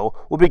Steele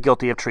will be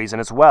guilty of treason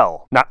as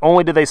well. Not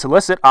only did they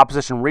solicit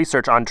opposition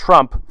research on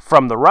Trump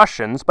from the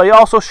Russians, but they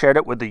also shared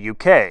it with the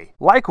UK.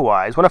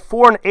 Likewise, when a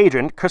foreign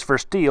agent, Christopher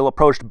Steele,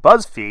 approached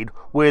BuzzFeed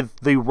with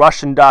the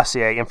Russian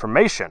dossier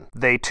information,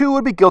 they too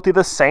would be guilty of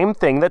the same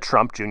thing that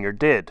Trump Jr.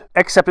 did.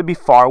 Except it'd be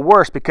far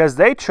worse because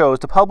they chose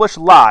to publish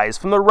lies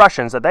from the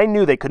Russians that they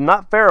knew they could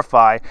not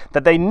verify,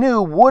 that they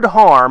knew would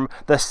harm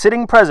the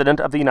sitting president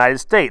of the United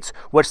States,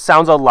 which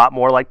sounds a lot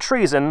more like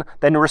treason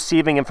than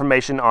receiving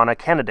information on a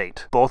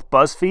candidate. Both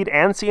BuzzFeed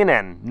and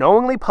CNN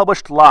knowingly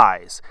published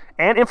lies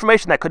and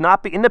information that could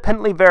not be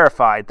independently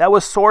verified that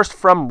was sourced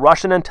from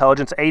Russian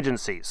intelligence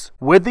agencies,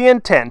 with the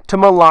intent to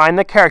malign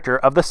the character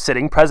of the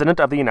sitting president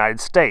of the United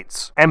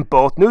States. And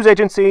both news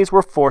agencies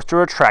were forced to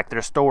retract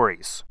their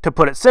stories. To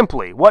put it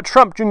simply, what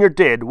Trump Jr.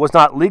 did was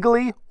not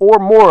legally or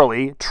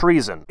morally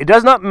treason. It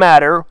does not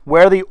matter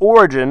where the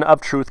origin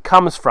of truth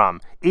comes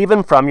from,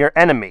 even from your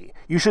enemy.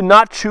 You should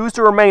not choose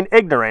to remain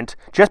ignorant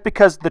just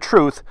because the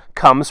truth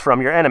comes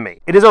from your enemy.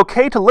 It is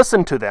okay to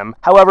listen to them,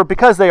 however,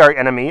 because they are your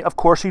enemy, of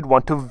course you'd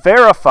want to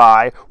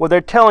verify what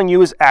they're telling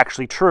you is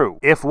actually true.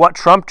 If what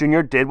Trump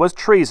Jr. did was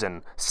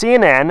treason,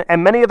 CNN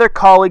and many of their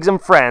colleagues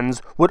and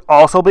friends would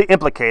also be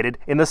implicated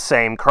in the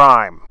same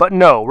crime. But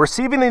no,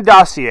 receiving the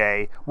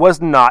dossier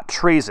was not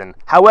treason.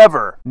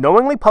 However,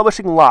 knowingly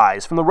publishing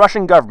lies from the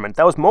Russian government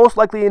that was most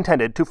likely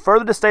intended to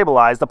further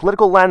destabilize the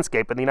political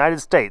landscape in the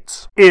United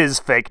States is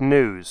fake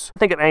news.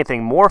 Think of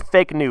anything more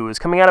fake news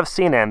coming out of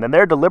CNN than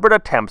their deliberate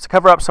attempts to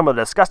cover up some of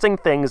the disgusting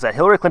things that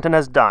Hillary Clinton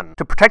has done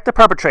to protect the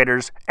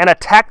perpetrators and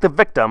attack the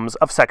victims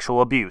of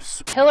sexual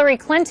abuse. Hillary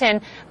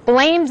Clinton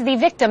blamed the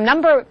victim.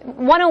 Number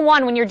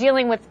 101 when you're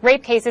dealing with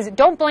rape cases,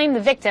 don't blame the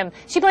victim.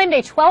 She blamed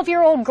a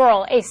 12-year-old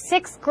girl, a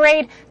 6th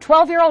grade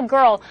 12-year-old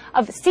girl,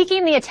 of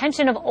seeking the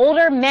attention of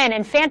older men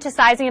and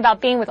fantasizing about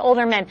being with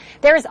older men.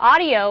 There's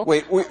audio.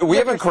 Wait, we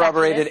haven't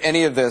corroborated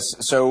any of this,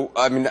 so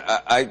I mean,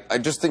 I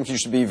just think you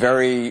should be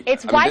very.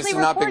 It's widely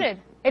reported.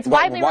 It's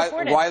widely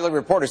reported. Widely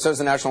reported. Says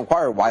the National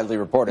Enquirer. Widely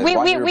reported. We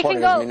widely can reported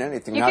go. Doesn't mean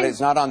anything. It's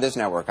not on this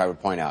network, I would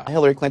point out.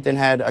 Hillary Clinton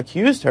had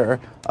accused her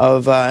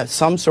of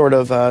some sort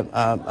of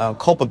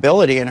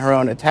culpability in her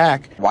own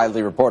attack.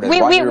 Widely reported.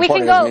 We Widely reported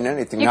can doesn't go. mean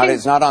anything.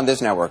 It's not on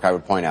this network, I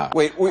would point out.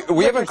 Wait,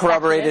 we haven't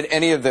corroborated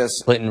any of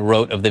this. Clinton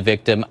wrote of the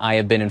victim, "I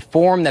have been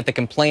informed that the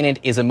complainant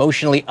is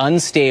emotionally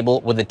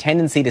unstable with a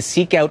tendency to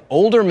seek out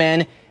older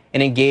men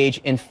and engage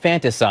in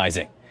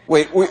fantasizing."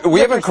 Wait, we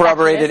haven't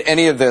corroborated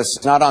any of this.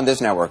 It's not on this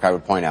network, I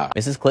would point out.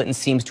 Mrs. Clinton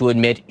seems to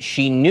admit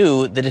she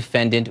knew the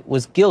defendant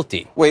was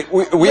guilty. Wait,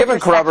 we haven't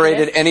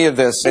corroborated any of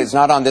this. It's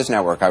not on this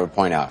network, I would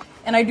point out.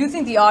 And I do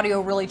think the audio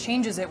really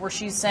changes it, where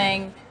she's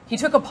saying he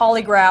took a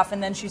polygraph,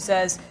 and then she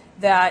says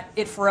that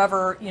it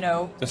forever,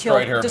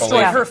 destroyed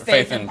her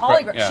faith in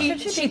polygraph. Yeah.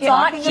 She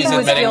thought she's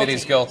admitting that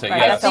he's guilty. Right.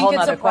 Yes. I think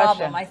it's a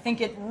problem. I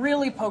think it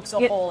really pokes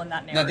a hole in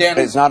that narrative.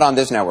 It's not on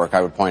this network,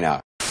 I would point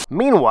out.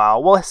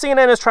 Meanwhile, while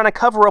CNN is trying to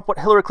cover up what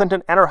Hillary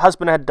Clinton and her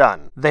husband had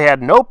done, they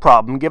had no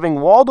problem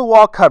giving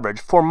wall-to-wall coverage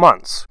for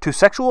months to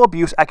sexual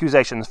abuse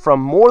accusations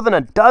from more than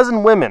a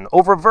dozen women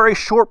over a very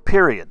short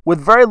period,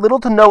 with very little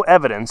to no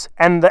evidence,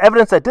 and the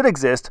evidence that did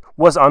exist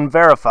was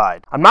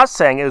unverified. I'm not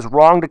saying it is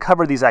wrong to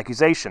cover these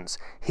accusations.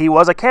 He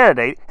was a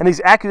candidate, and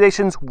these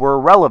accusations were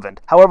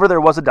relevant. However,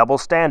 there was a double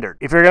standard.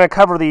 If you're going to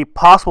cover the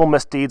possible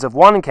misdeeds of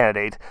one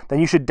candidate, then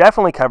you should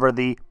definitely cover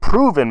the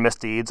proven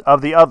misdeeds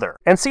of the other.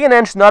 And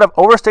CNN should not have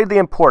overstated the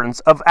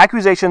importance of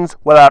accusations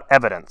without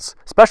evidence,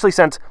 especially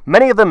since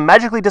many of them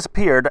magically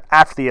disappeared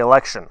after the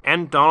election.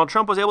 And Donald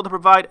Trump was able to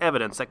provide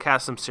evidence that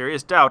cast some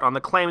serious doubt on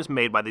the claims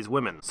made by these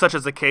women, such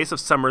as the case of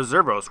Summer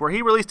Zervos, where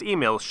he released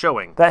emails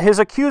showing that his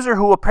accuser,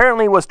 who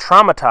apparently was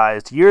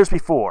traumatized years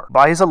before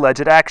by his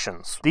alleged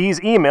actions. These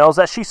emails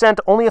that she sent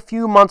only a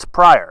few months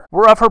prior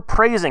were of her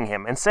praising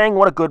him and saying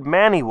what a good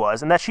man he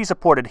was and that she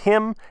supported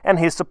him and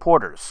his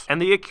supporters.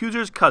 And the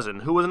accuser's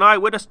cousin, who was an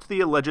eyewitness to the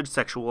alleged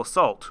sexual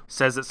assault,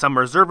 says that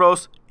Summer Zervos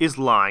Zervos is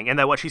lying and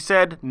that what she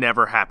said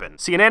never happened.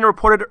 CNN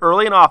reported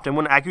early and often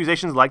when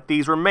accusations like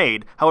these were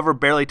made, however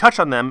barely touched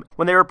on them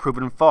when they were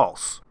proven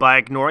false. By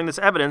ignoring this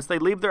evidence, they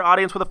leave their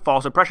audience with a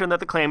false impression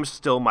that the claims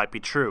still might be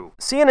true.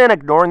 CNN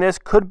ignoring this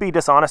could be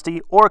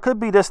dishonesty, or it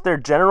could be just their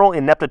general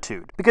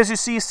ineptitude. Because you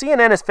see,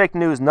 CNN is fake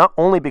news not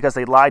only because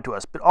they lied to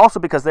us, but also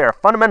because they are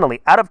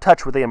fundamentally out of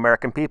touch with the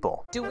American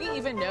people. Do we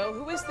even know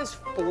who is this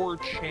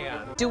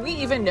 4chan? Do we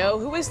even know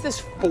who is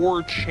this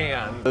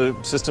 4chan?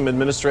 The system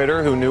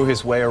administrator who knew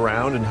his way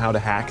around and how to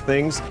hack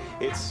things.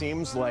 It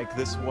seems like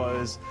this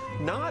was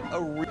not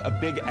a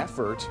big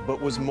effort,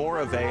 but was more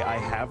of a, I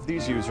have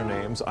these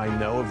usernames, I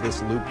know of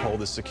this loophole,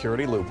 this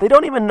security loophole. They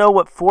don't even know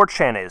what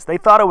 4chan is. They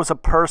thought it was a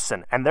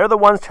person, and they're the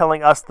ones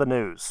telling us the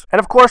news. And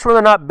of course, when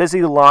they're not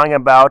busy lying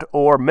about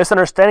or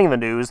misunderstanding the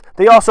news,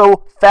 they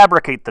also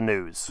fabricate the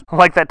news.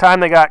 Like that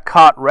time they got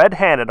caught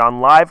red-handed on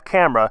live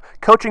camera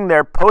coaching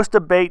their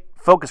post-debate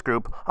focus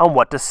group on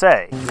what to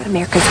say.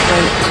 America's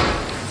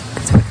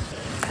great.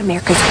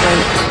 America's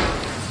great.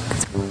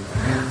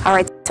 All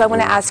right, so I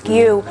want to ask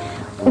you,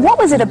 what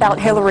was it about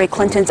Hillary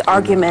Clinton's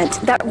argument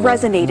that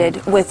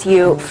resonated with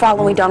you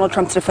following Donald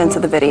Trump's defense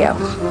of the video?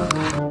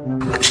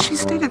 She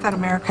stated that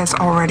America is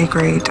already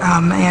great,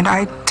 and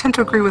I tend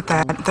to agree with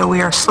that. Though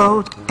we are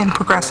slow in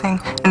progressing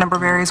in a number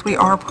of areas, we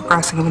are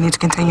progressing, and we need to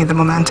continue the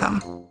momentum.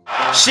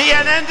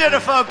 CNN did a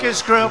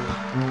focus group.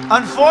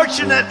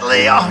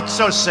 Unfortunately, oh, it's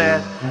so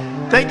sad,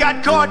 they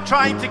got caught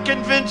trying to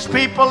convince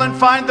people and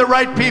find the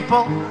right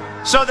people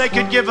so they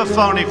could give a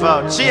phony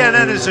vote.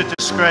 CNN is a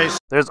disgrace.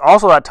 There's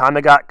also that time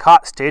they got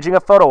caught staging a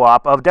photo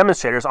op of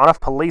demonstrators on a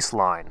police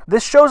line.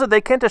 This shows that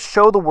they can't just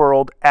show the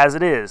world as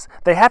it is.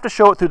 They have to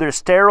show it through their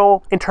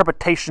sterile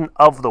interpretation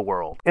of the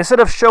world.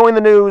 Instead of showing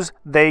the news,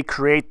 they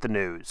create the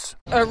news.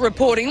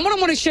 Reporting. What I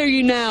want to show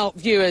you now,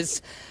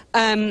 viewers,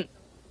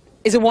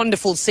 is a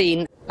wonderful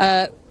scene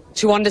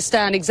to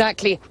understand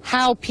exactly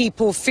how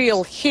people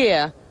feel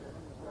here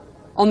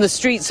on the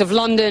streets of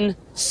London,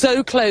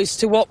 so close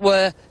to what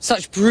were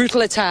such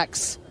brutal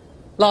attacks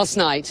last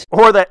night.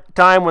 Or that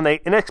time when they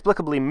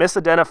inexplicably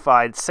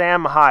misidentified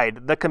Sam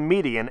Hyde, the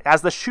comedian,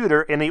 as the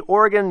shooter in the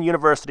Oregon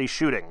University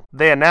shooting.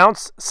 They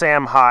announced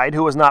Sam Hyde,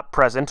 who was not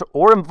present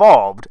or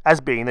involved, as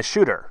being the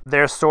shooter.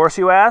 Their source,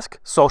 you ask?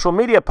 Social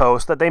media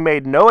posts that they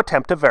made no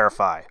attempt to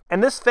verify.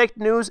 And this fake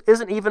news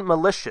isn't even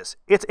malicious,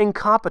 it's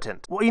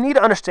incompetent. What you need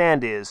to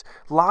understand is,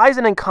 lies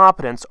and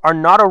incompetence are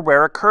not a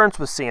rare occurrence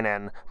with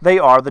CNN, they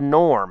are the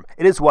norm.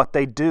 It is what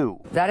they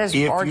do. That is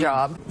our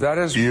job. That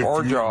is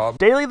our job.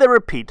 Daily they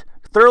repeat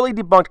thoroughly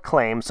debunked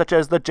claims such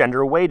as the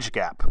gender wage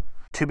gap.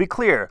 To be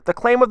clear, the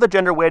claim of the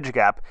gender wage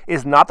gap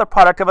is not the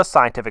product of a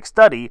scientific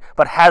study,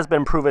 but has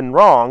been proven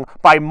wrong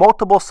by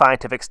multiple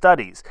scientific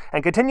studies,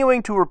 and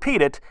continuing to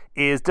repeat it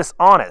is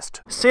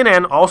dishonest.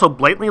 CNN also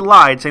blatantly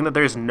lied, saying that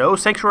there's no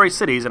sanctuary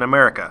cities in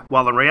America,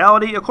 while in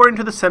reality, according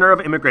to the Center of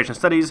Immigration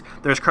Studies,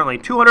 there's currently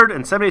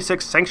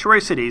 276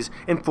 sanctuary cities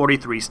in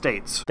 43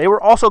 states. They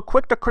were also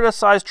quick to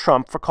criticize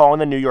Trump for calling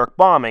the New York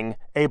bombing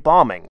a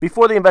bombing,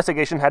 before the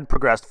investigation had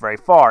progressed very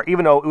far,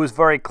 even though it was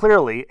very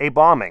clearly a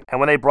bombing. And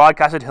when they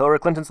broadcasted Hillary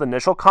Clinton's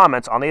initial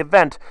comments on the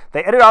event,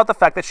 they edited out the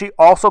fact that she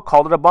also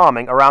called it a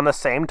bombing around the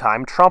same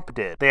time Trump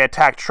did. They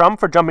attacked Trump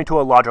for jumping to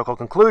a logical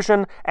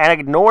conclusion, and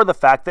ignored the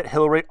fact that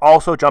Hillary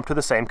also jumped to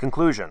the same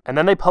conclusion. And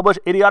then they published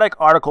idiotic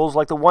articles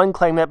like the one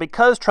claiming that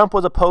because Trump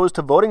was opposed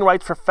to voting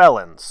rights for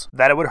felons,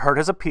 that it would hurt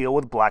his appeal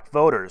with black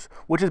voters,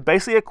 which is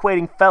basically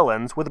equating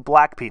felons with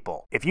black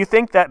people. If you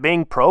think that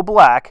being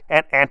pro-black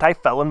and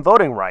anti-felon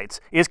voting rights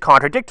is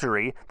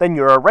contradictory, then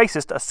you're a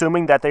racist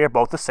assuming that they are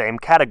both the same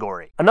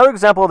category. Another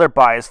example of their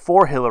bias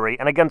for Hillary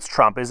and against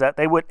Trump is that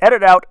they would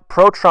edit out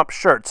pro-Trump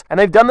shirts, and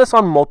they've done this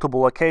on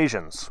multiple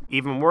occasions.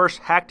 Even worse,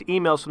 hacked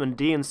emails from the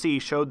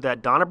DNC showed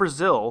that Donna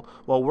Brazile,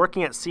 while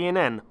working at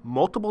CNN,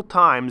 multiple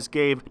times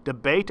gave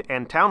debate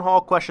and town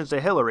hall questions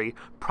to Hillary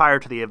prior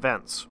to the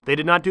events. They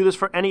did not do this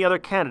for any other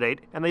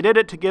candidate, and they did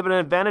it to give an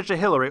advantage to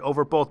Hillary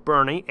over both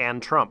Bernie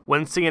and Trump.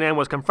 When CNN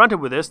was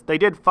confronted with this, they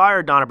did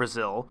fire Donna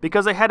Brazile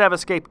because they had to have a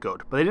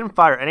scapegoat, but they didn't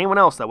fire anyone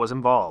else that was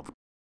involved.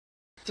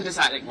 To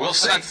deciding. We'll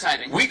see.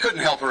 We couldn't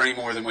help her any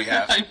more than we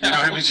have. You know,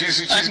 I mean,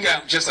 she's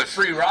got just a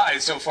free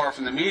ride so far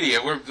from the media.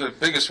 We're the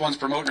biggest ones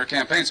promoting her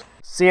campaigns.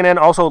 CNN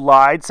also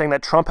lied, saying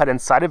that Trump had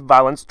incited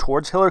violence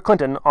towards Hillary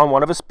Clinton on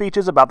one of his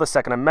speeches about the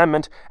Second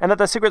Amendment, and that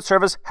the Secret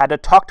Service had to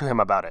talk to him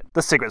about it.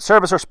 The Secret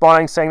Service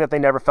responding, saying that they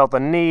never felt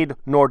the need,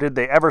 nor did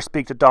they ever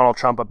speak to Donald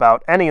Trump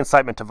about any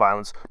incitement to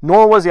violence,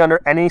 nor was he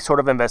under any sort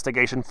of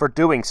investigation for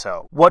doing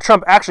so. What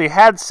Trump actually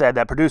had said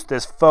that produced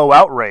this faux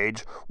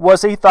outrage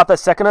was he thought that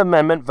Second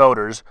Amendment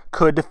voters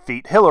could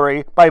defeat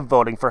Hillary by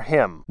voting for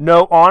him.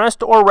 No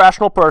honest or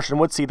rational person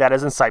would see that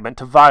as incitement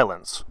to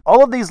violence.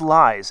 All of these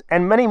lies,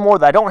 and many more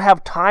that I don't have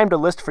have time to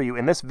list for you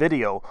in this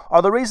video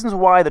are the reasons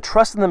why the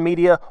trust in the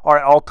media are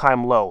at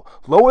all-time low,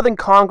 lower than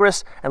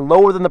Congress and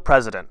lower than the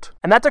president.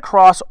 And that's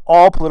across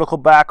all political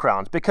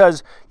backgrounds,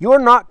 because you're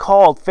not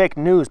called fake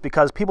news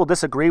because people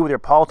disagree with your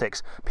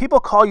politics. People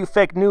call you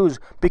fake news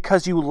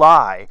because you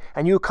lie,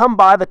 and you come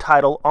by the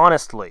title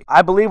honestly.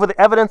 I believe with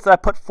the evidence that I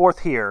put forth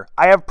here,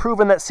 I have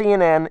proven that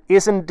CNN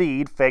is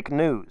indeed fake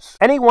news.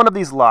 Any one of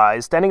these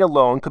lies, standing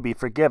alone, could be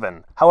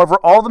forgiven. However,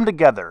 all of them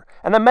together,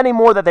 and the many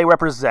more that they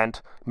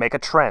represent, make a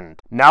trend.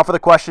 Now for the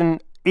question,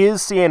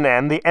 is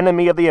CNN the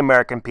enemy of the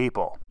American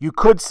people? You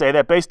could say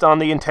that based on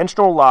the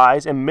intentional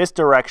lies and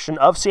misdirection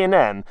of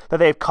CNN, that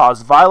they've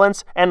caused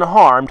violence and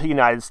harm to the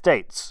United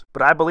States.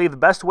 But I believe the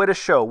best way to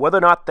show whether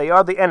or not they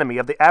are the enemy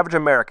of the average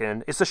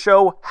American is to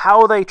show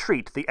how they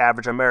treat the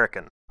average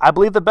American. I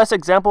believe the best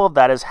example of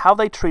that is how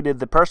they treated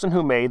the person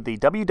who made the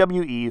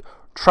WWE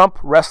Trump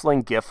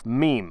wrestling gif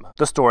meme.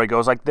 The story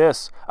goes like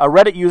this. A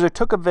Reddit user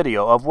took a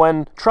video of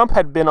when Trump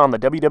had been on the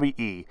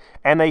WWE,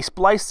 and they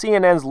spliced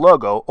CNN's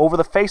logo over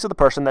the face of the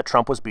person that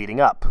Trump was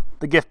beating up.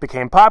 The gif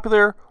became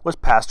popular, was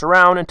passed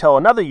around until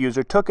another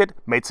user took it,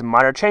 made some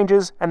minor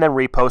changes, and then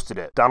reposted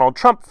it. Donald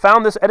Trump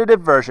found this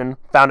edited version,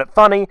 found it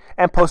funny,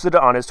 and posted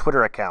it on his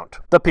Twitter account.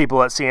 The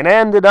people at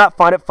CNN did not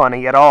find it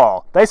funny at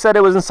all. They said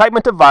it was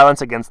incitement to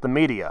violence against the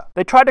media.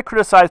 They tried to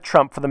criticize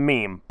Trump for the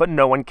meme, but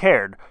no one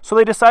cared, so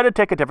they decided to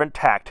take a different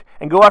tact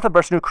and go after the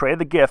person who created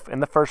the GIF in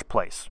the first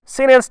place.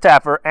 CNN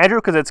staffer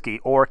Andrew Kaczynski,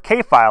 or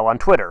KFILE on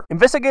Twitter,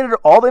 investigated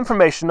all the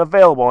information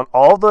available on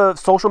all the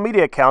social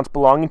media accounts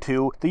belonging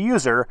to the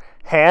user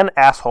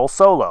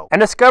 #AssholeSolo and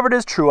discovered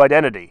his true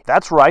identity.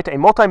 That's right, a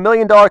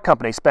multi-million-dollar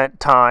company spent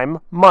time,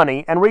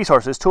 money, and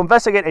resources to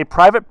investigate a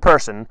private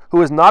person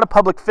who is not a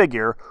public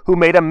figure who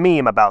made a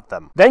meme about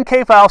them. Then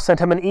KFILE sent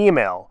him an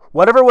email.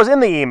 Whatever was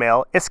in the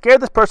email, it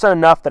scared this person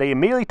enough that he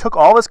immediately took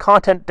all his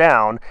content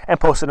down and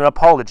posted an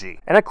apology.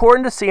 And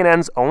according to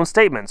CNN's own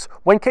statements,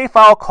 when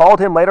KFILE called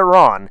him later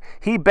on,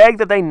 he begged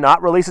that they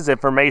not release his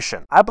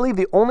information. I believe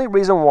the only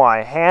reason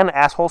why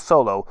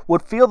 #AssholeSolo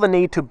would feel the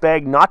need to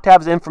beg not to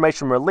have his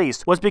information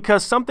released was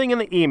because something in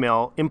the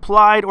email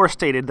implied or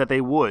stated that they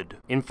would.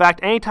 In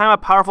fact, anytime a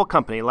powerful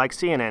company like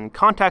CNN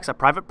contacts a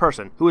private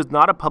person who is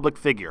not a public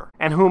figure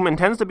and whom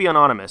intends to be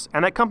anonymous,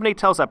 and that company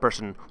tells that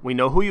person, "We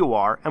know who you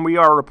are and we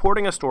are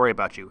reporting a story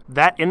about you,"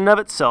 that in and of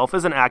itself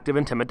is an act of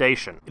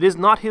intimidation. It is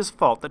not his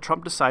fault that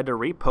Trump decided to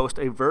repost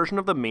a version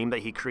of the meme that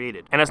he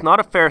created. And it's not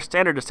a fair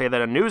standard to say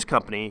that a news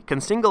company can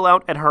single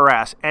out and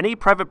harass any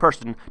private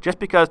person just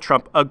because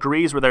Trump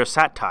agrees with their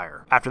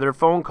satire. After their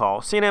phone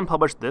call, CNN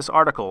published this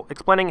article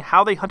explaining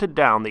how they hunted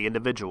down the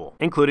individual,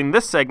 including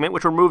this segment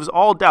which removes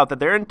all doubt that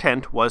their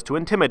intent was to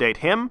intimidate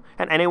him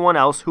and anyone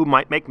else who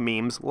might make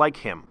memes like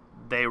him.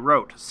 They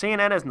wrote,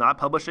 CNN is not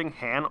publishing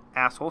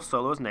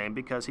 #AssholeSolo's name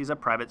because he's a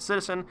private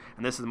citizen,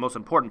 and this is the most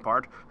important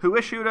part, who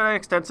issued an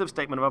extensive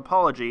statement of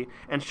apology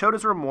and showed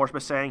his remorse by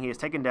saying he has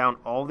taken down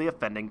all the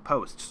offending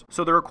posts.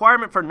 So the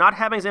requirement for not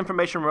having his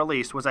information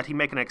released was that he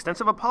make an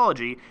extensive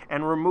apology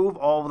and remove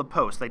all of the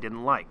posts they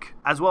didn't like,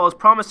 as well as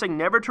promising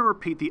never to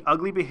repeat the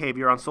ugly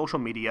behavior on social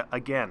media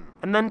again.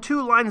 And then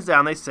 2 lines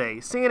down they say,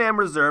 CNN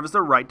reserves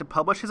the right to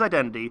publish his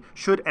identity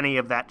should any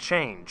of that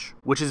change,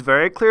 which is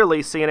very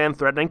clearly CNN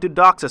threatening to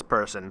dox this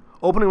person,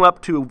 opening up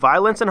to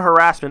violence and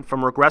harassment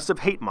from regressive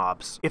hate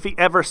mobs if he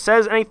ever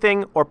says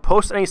anything or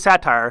posts any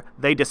satire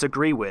they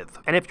disagree with.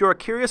 And if you're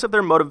curious of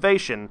their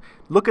motivation,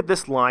 look at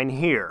this line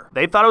here.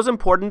 They thought it was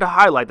important to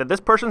highlight that this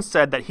person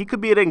said that he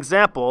could be an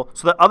example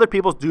so that other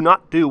people do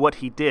not do what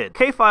he did.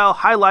 KFILE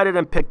highlighted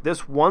and picked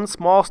this one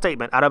small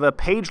statement out of a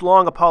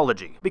page-long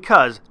apology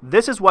because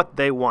this is what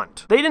they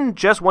want. They didn't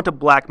just want to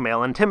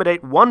blackmail and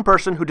intimidate one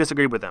person who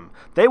disagreed with them.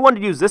 They wanted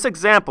to use this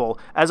example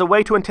as a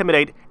way to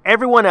intimidate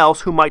everyone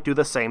else who might do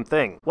the same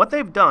thing. What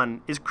they've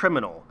done is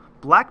criminal.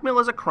 Blackmail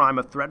is a crime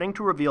of threatening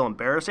to reveal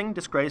embarrassing,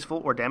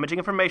 disgraceful, or damaging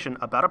information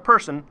about a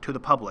person to the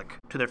public,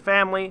 to their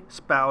family,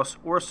 spouse,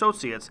 or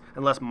associates,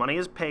 unless money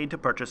is paid to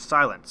purchase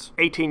silence.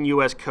 18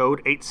 U.S.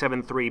 Code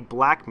 873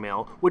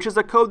 Blackmail, which is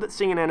a code that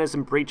CNN is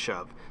in breach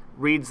of,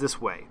 reads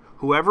this way.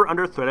 Whoever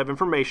under threat of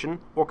information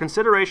or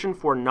consideration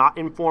for not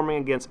informing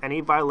against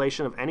any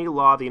violation of any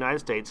law of the United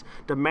States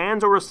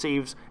demands or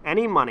receives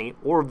any money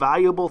or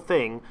valuable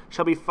thing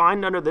shall be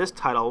fined under this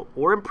title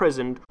or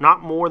imprisoned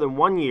not more than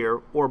 1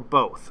 year or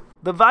both.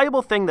 The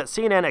valuable thing that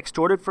CNN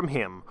extorted from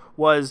him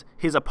was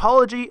his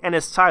apology and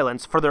his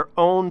silence for their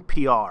own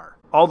PR.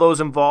 All those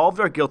involved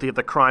are guilty of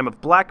the crime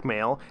of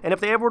blackmail, and if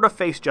they ever were to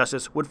face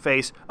justice, would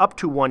face up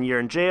to 1 year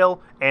in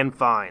jail and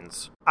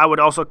fines. I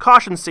would also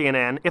caution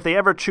CNN, if they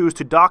ever choose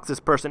to dox this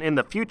person in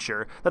the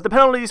future, that the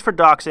penalties for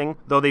doxing,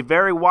 though they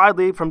vary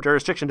widely from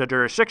jurisdiction to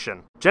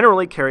jurisdiction,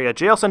 generally carry a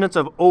jail sentence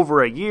of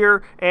over a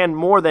year and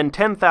more than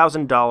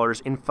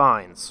 $10,000 in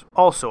fines.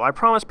 Also, I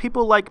promise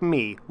people like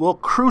me will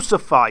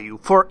crucify you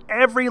for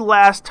every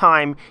last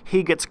time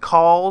he gets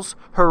calls,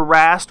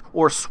 harassed,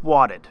 or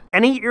swatted.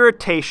 Any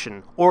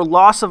irritation or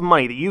loss of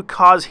money that you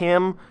cause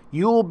him,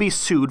 you will be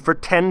sued for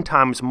 10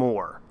 times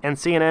more. And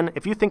CNN,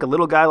 if you think a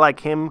little guy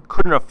like him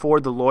couldn't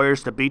afford the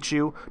lawyers to beat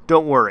you,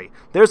 don't worry.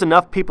 There's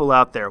enough people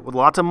out there with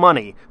lots of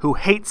money who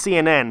hate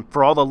CNN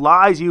for all the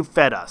lies you've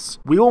fed us.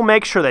 We will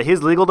make sure that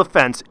his legal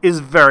defense is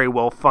very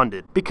well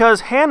funded.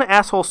 Because Han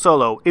Asshole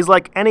Solo is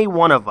like any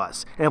one of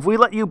us, and if we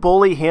let you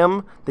bully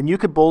him, then you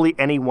could bully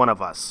any one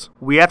of us.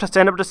 We have to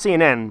stand up to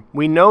CNN.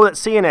 We know that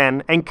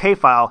CNN and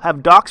KFILE have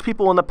doxed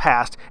people in the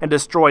past and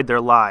destroyed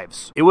their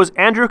lives. It was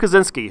Andrew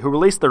Kaczynski who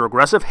released the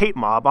regressive hate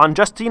mob on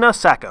Justina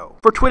Sacco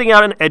for tweeting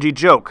out an edgy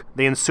joke.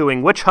 The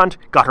ensuing witch hunt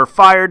got her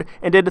fired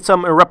and did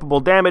some irreparable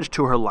damage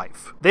to her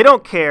life. They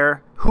don't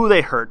care who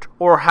they hurt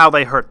or how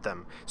they hurt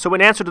them. So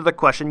in answer to the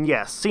question,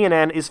 yes,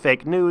 CNN is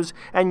fake news,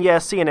 and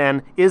yes,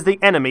 CNN is the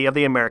enemy of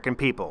the American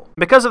people.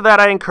 Because of that,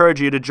 I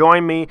encourage you to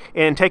join me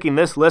in taking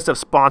this list of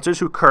sponsors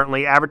who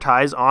currently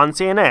advertise on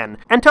CNN,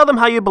 and tell them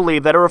how you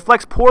believe that it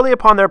reflects poorly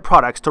upon their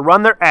products to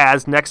run their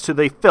ads next to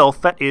the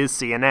filth that is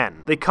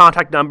CNN. The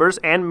contact numbers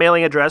and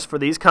mailing address for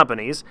these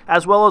companies,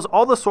 as well as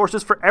all the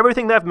sources for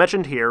everything that I've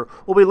mentioned here,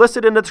 will be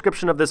listed in the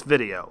description of this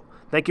video.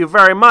 Thank you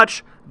very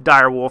much.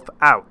 Direwolf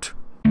out.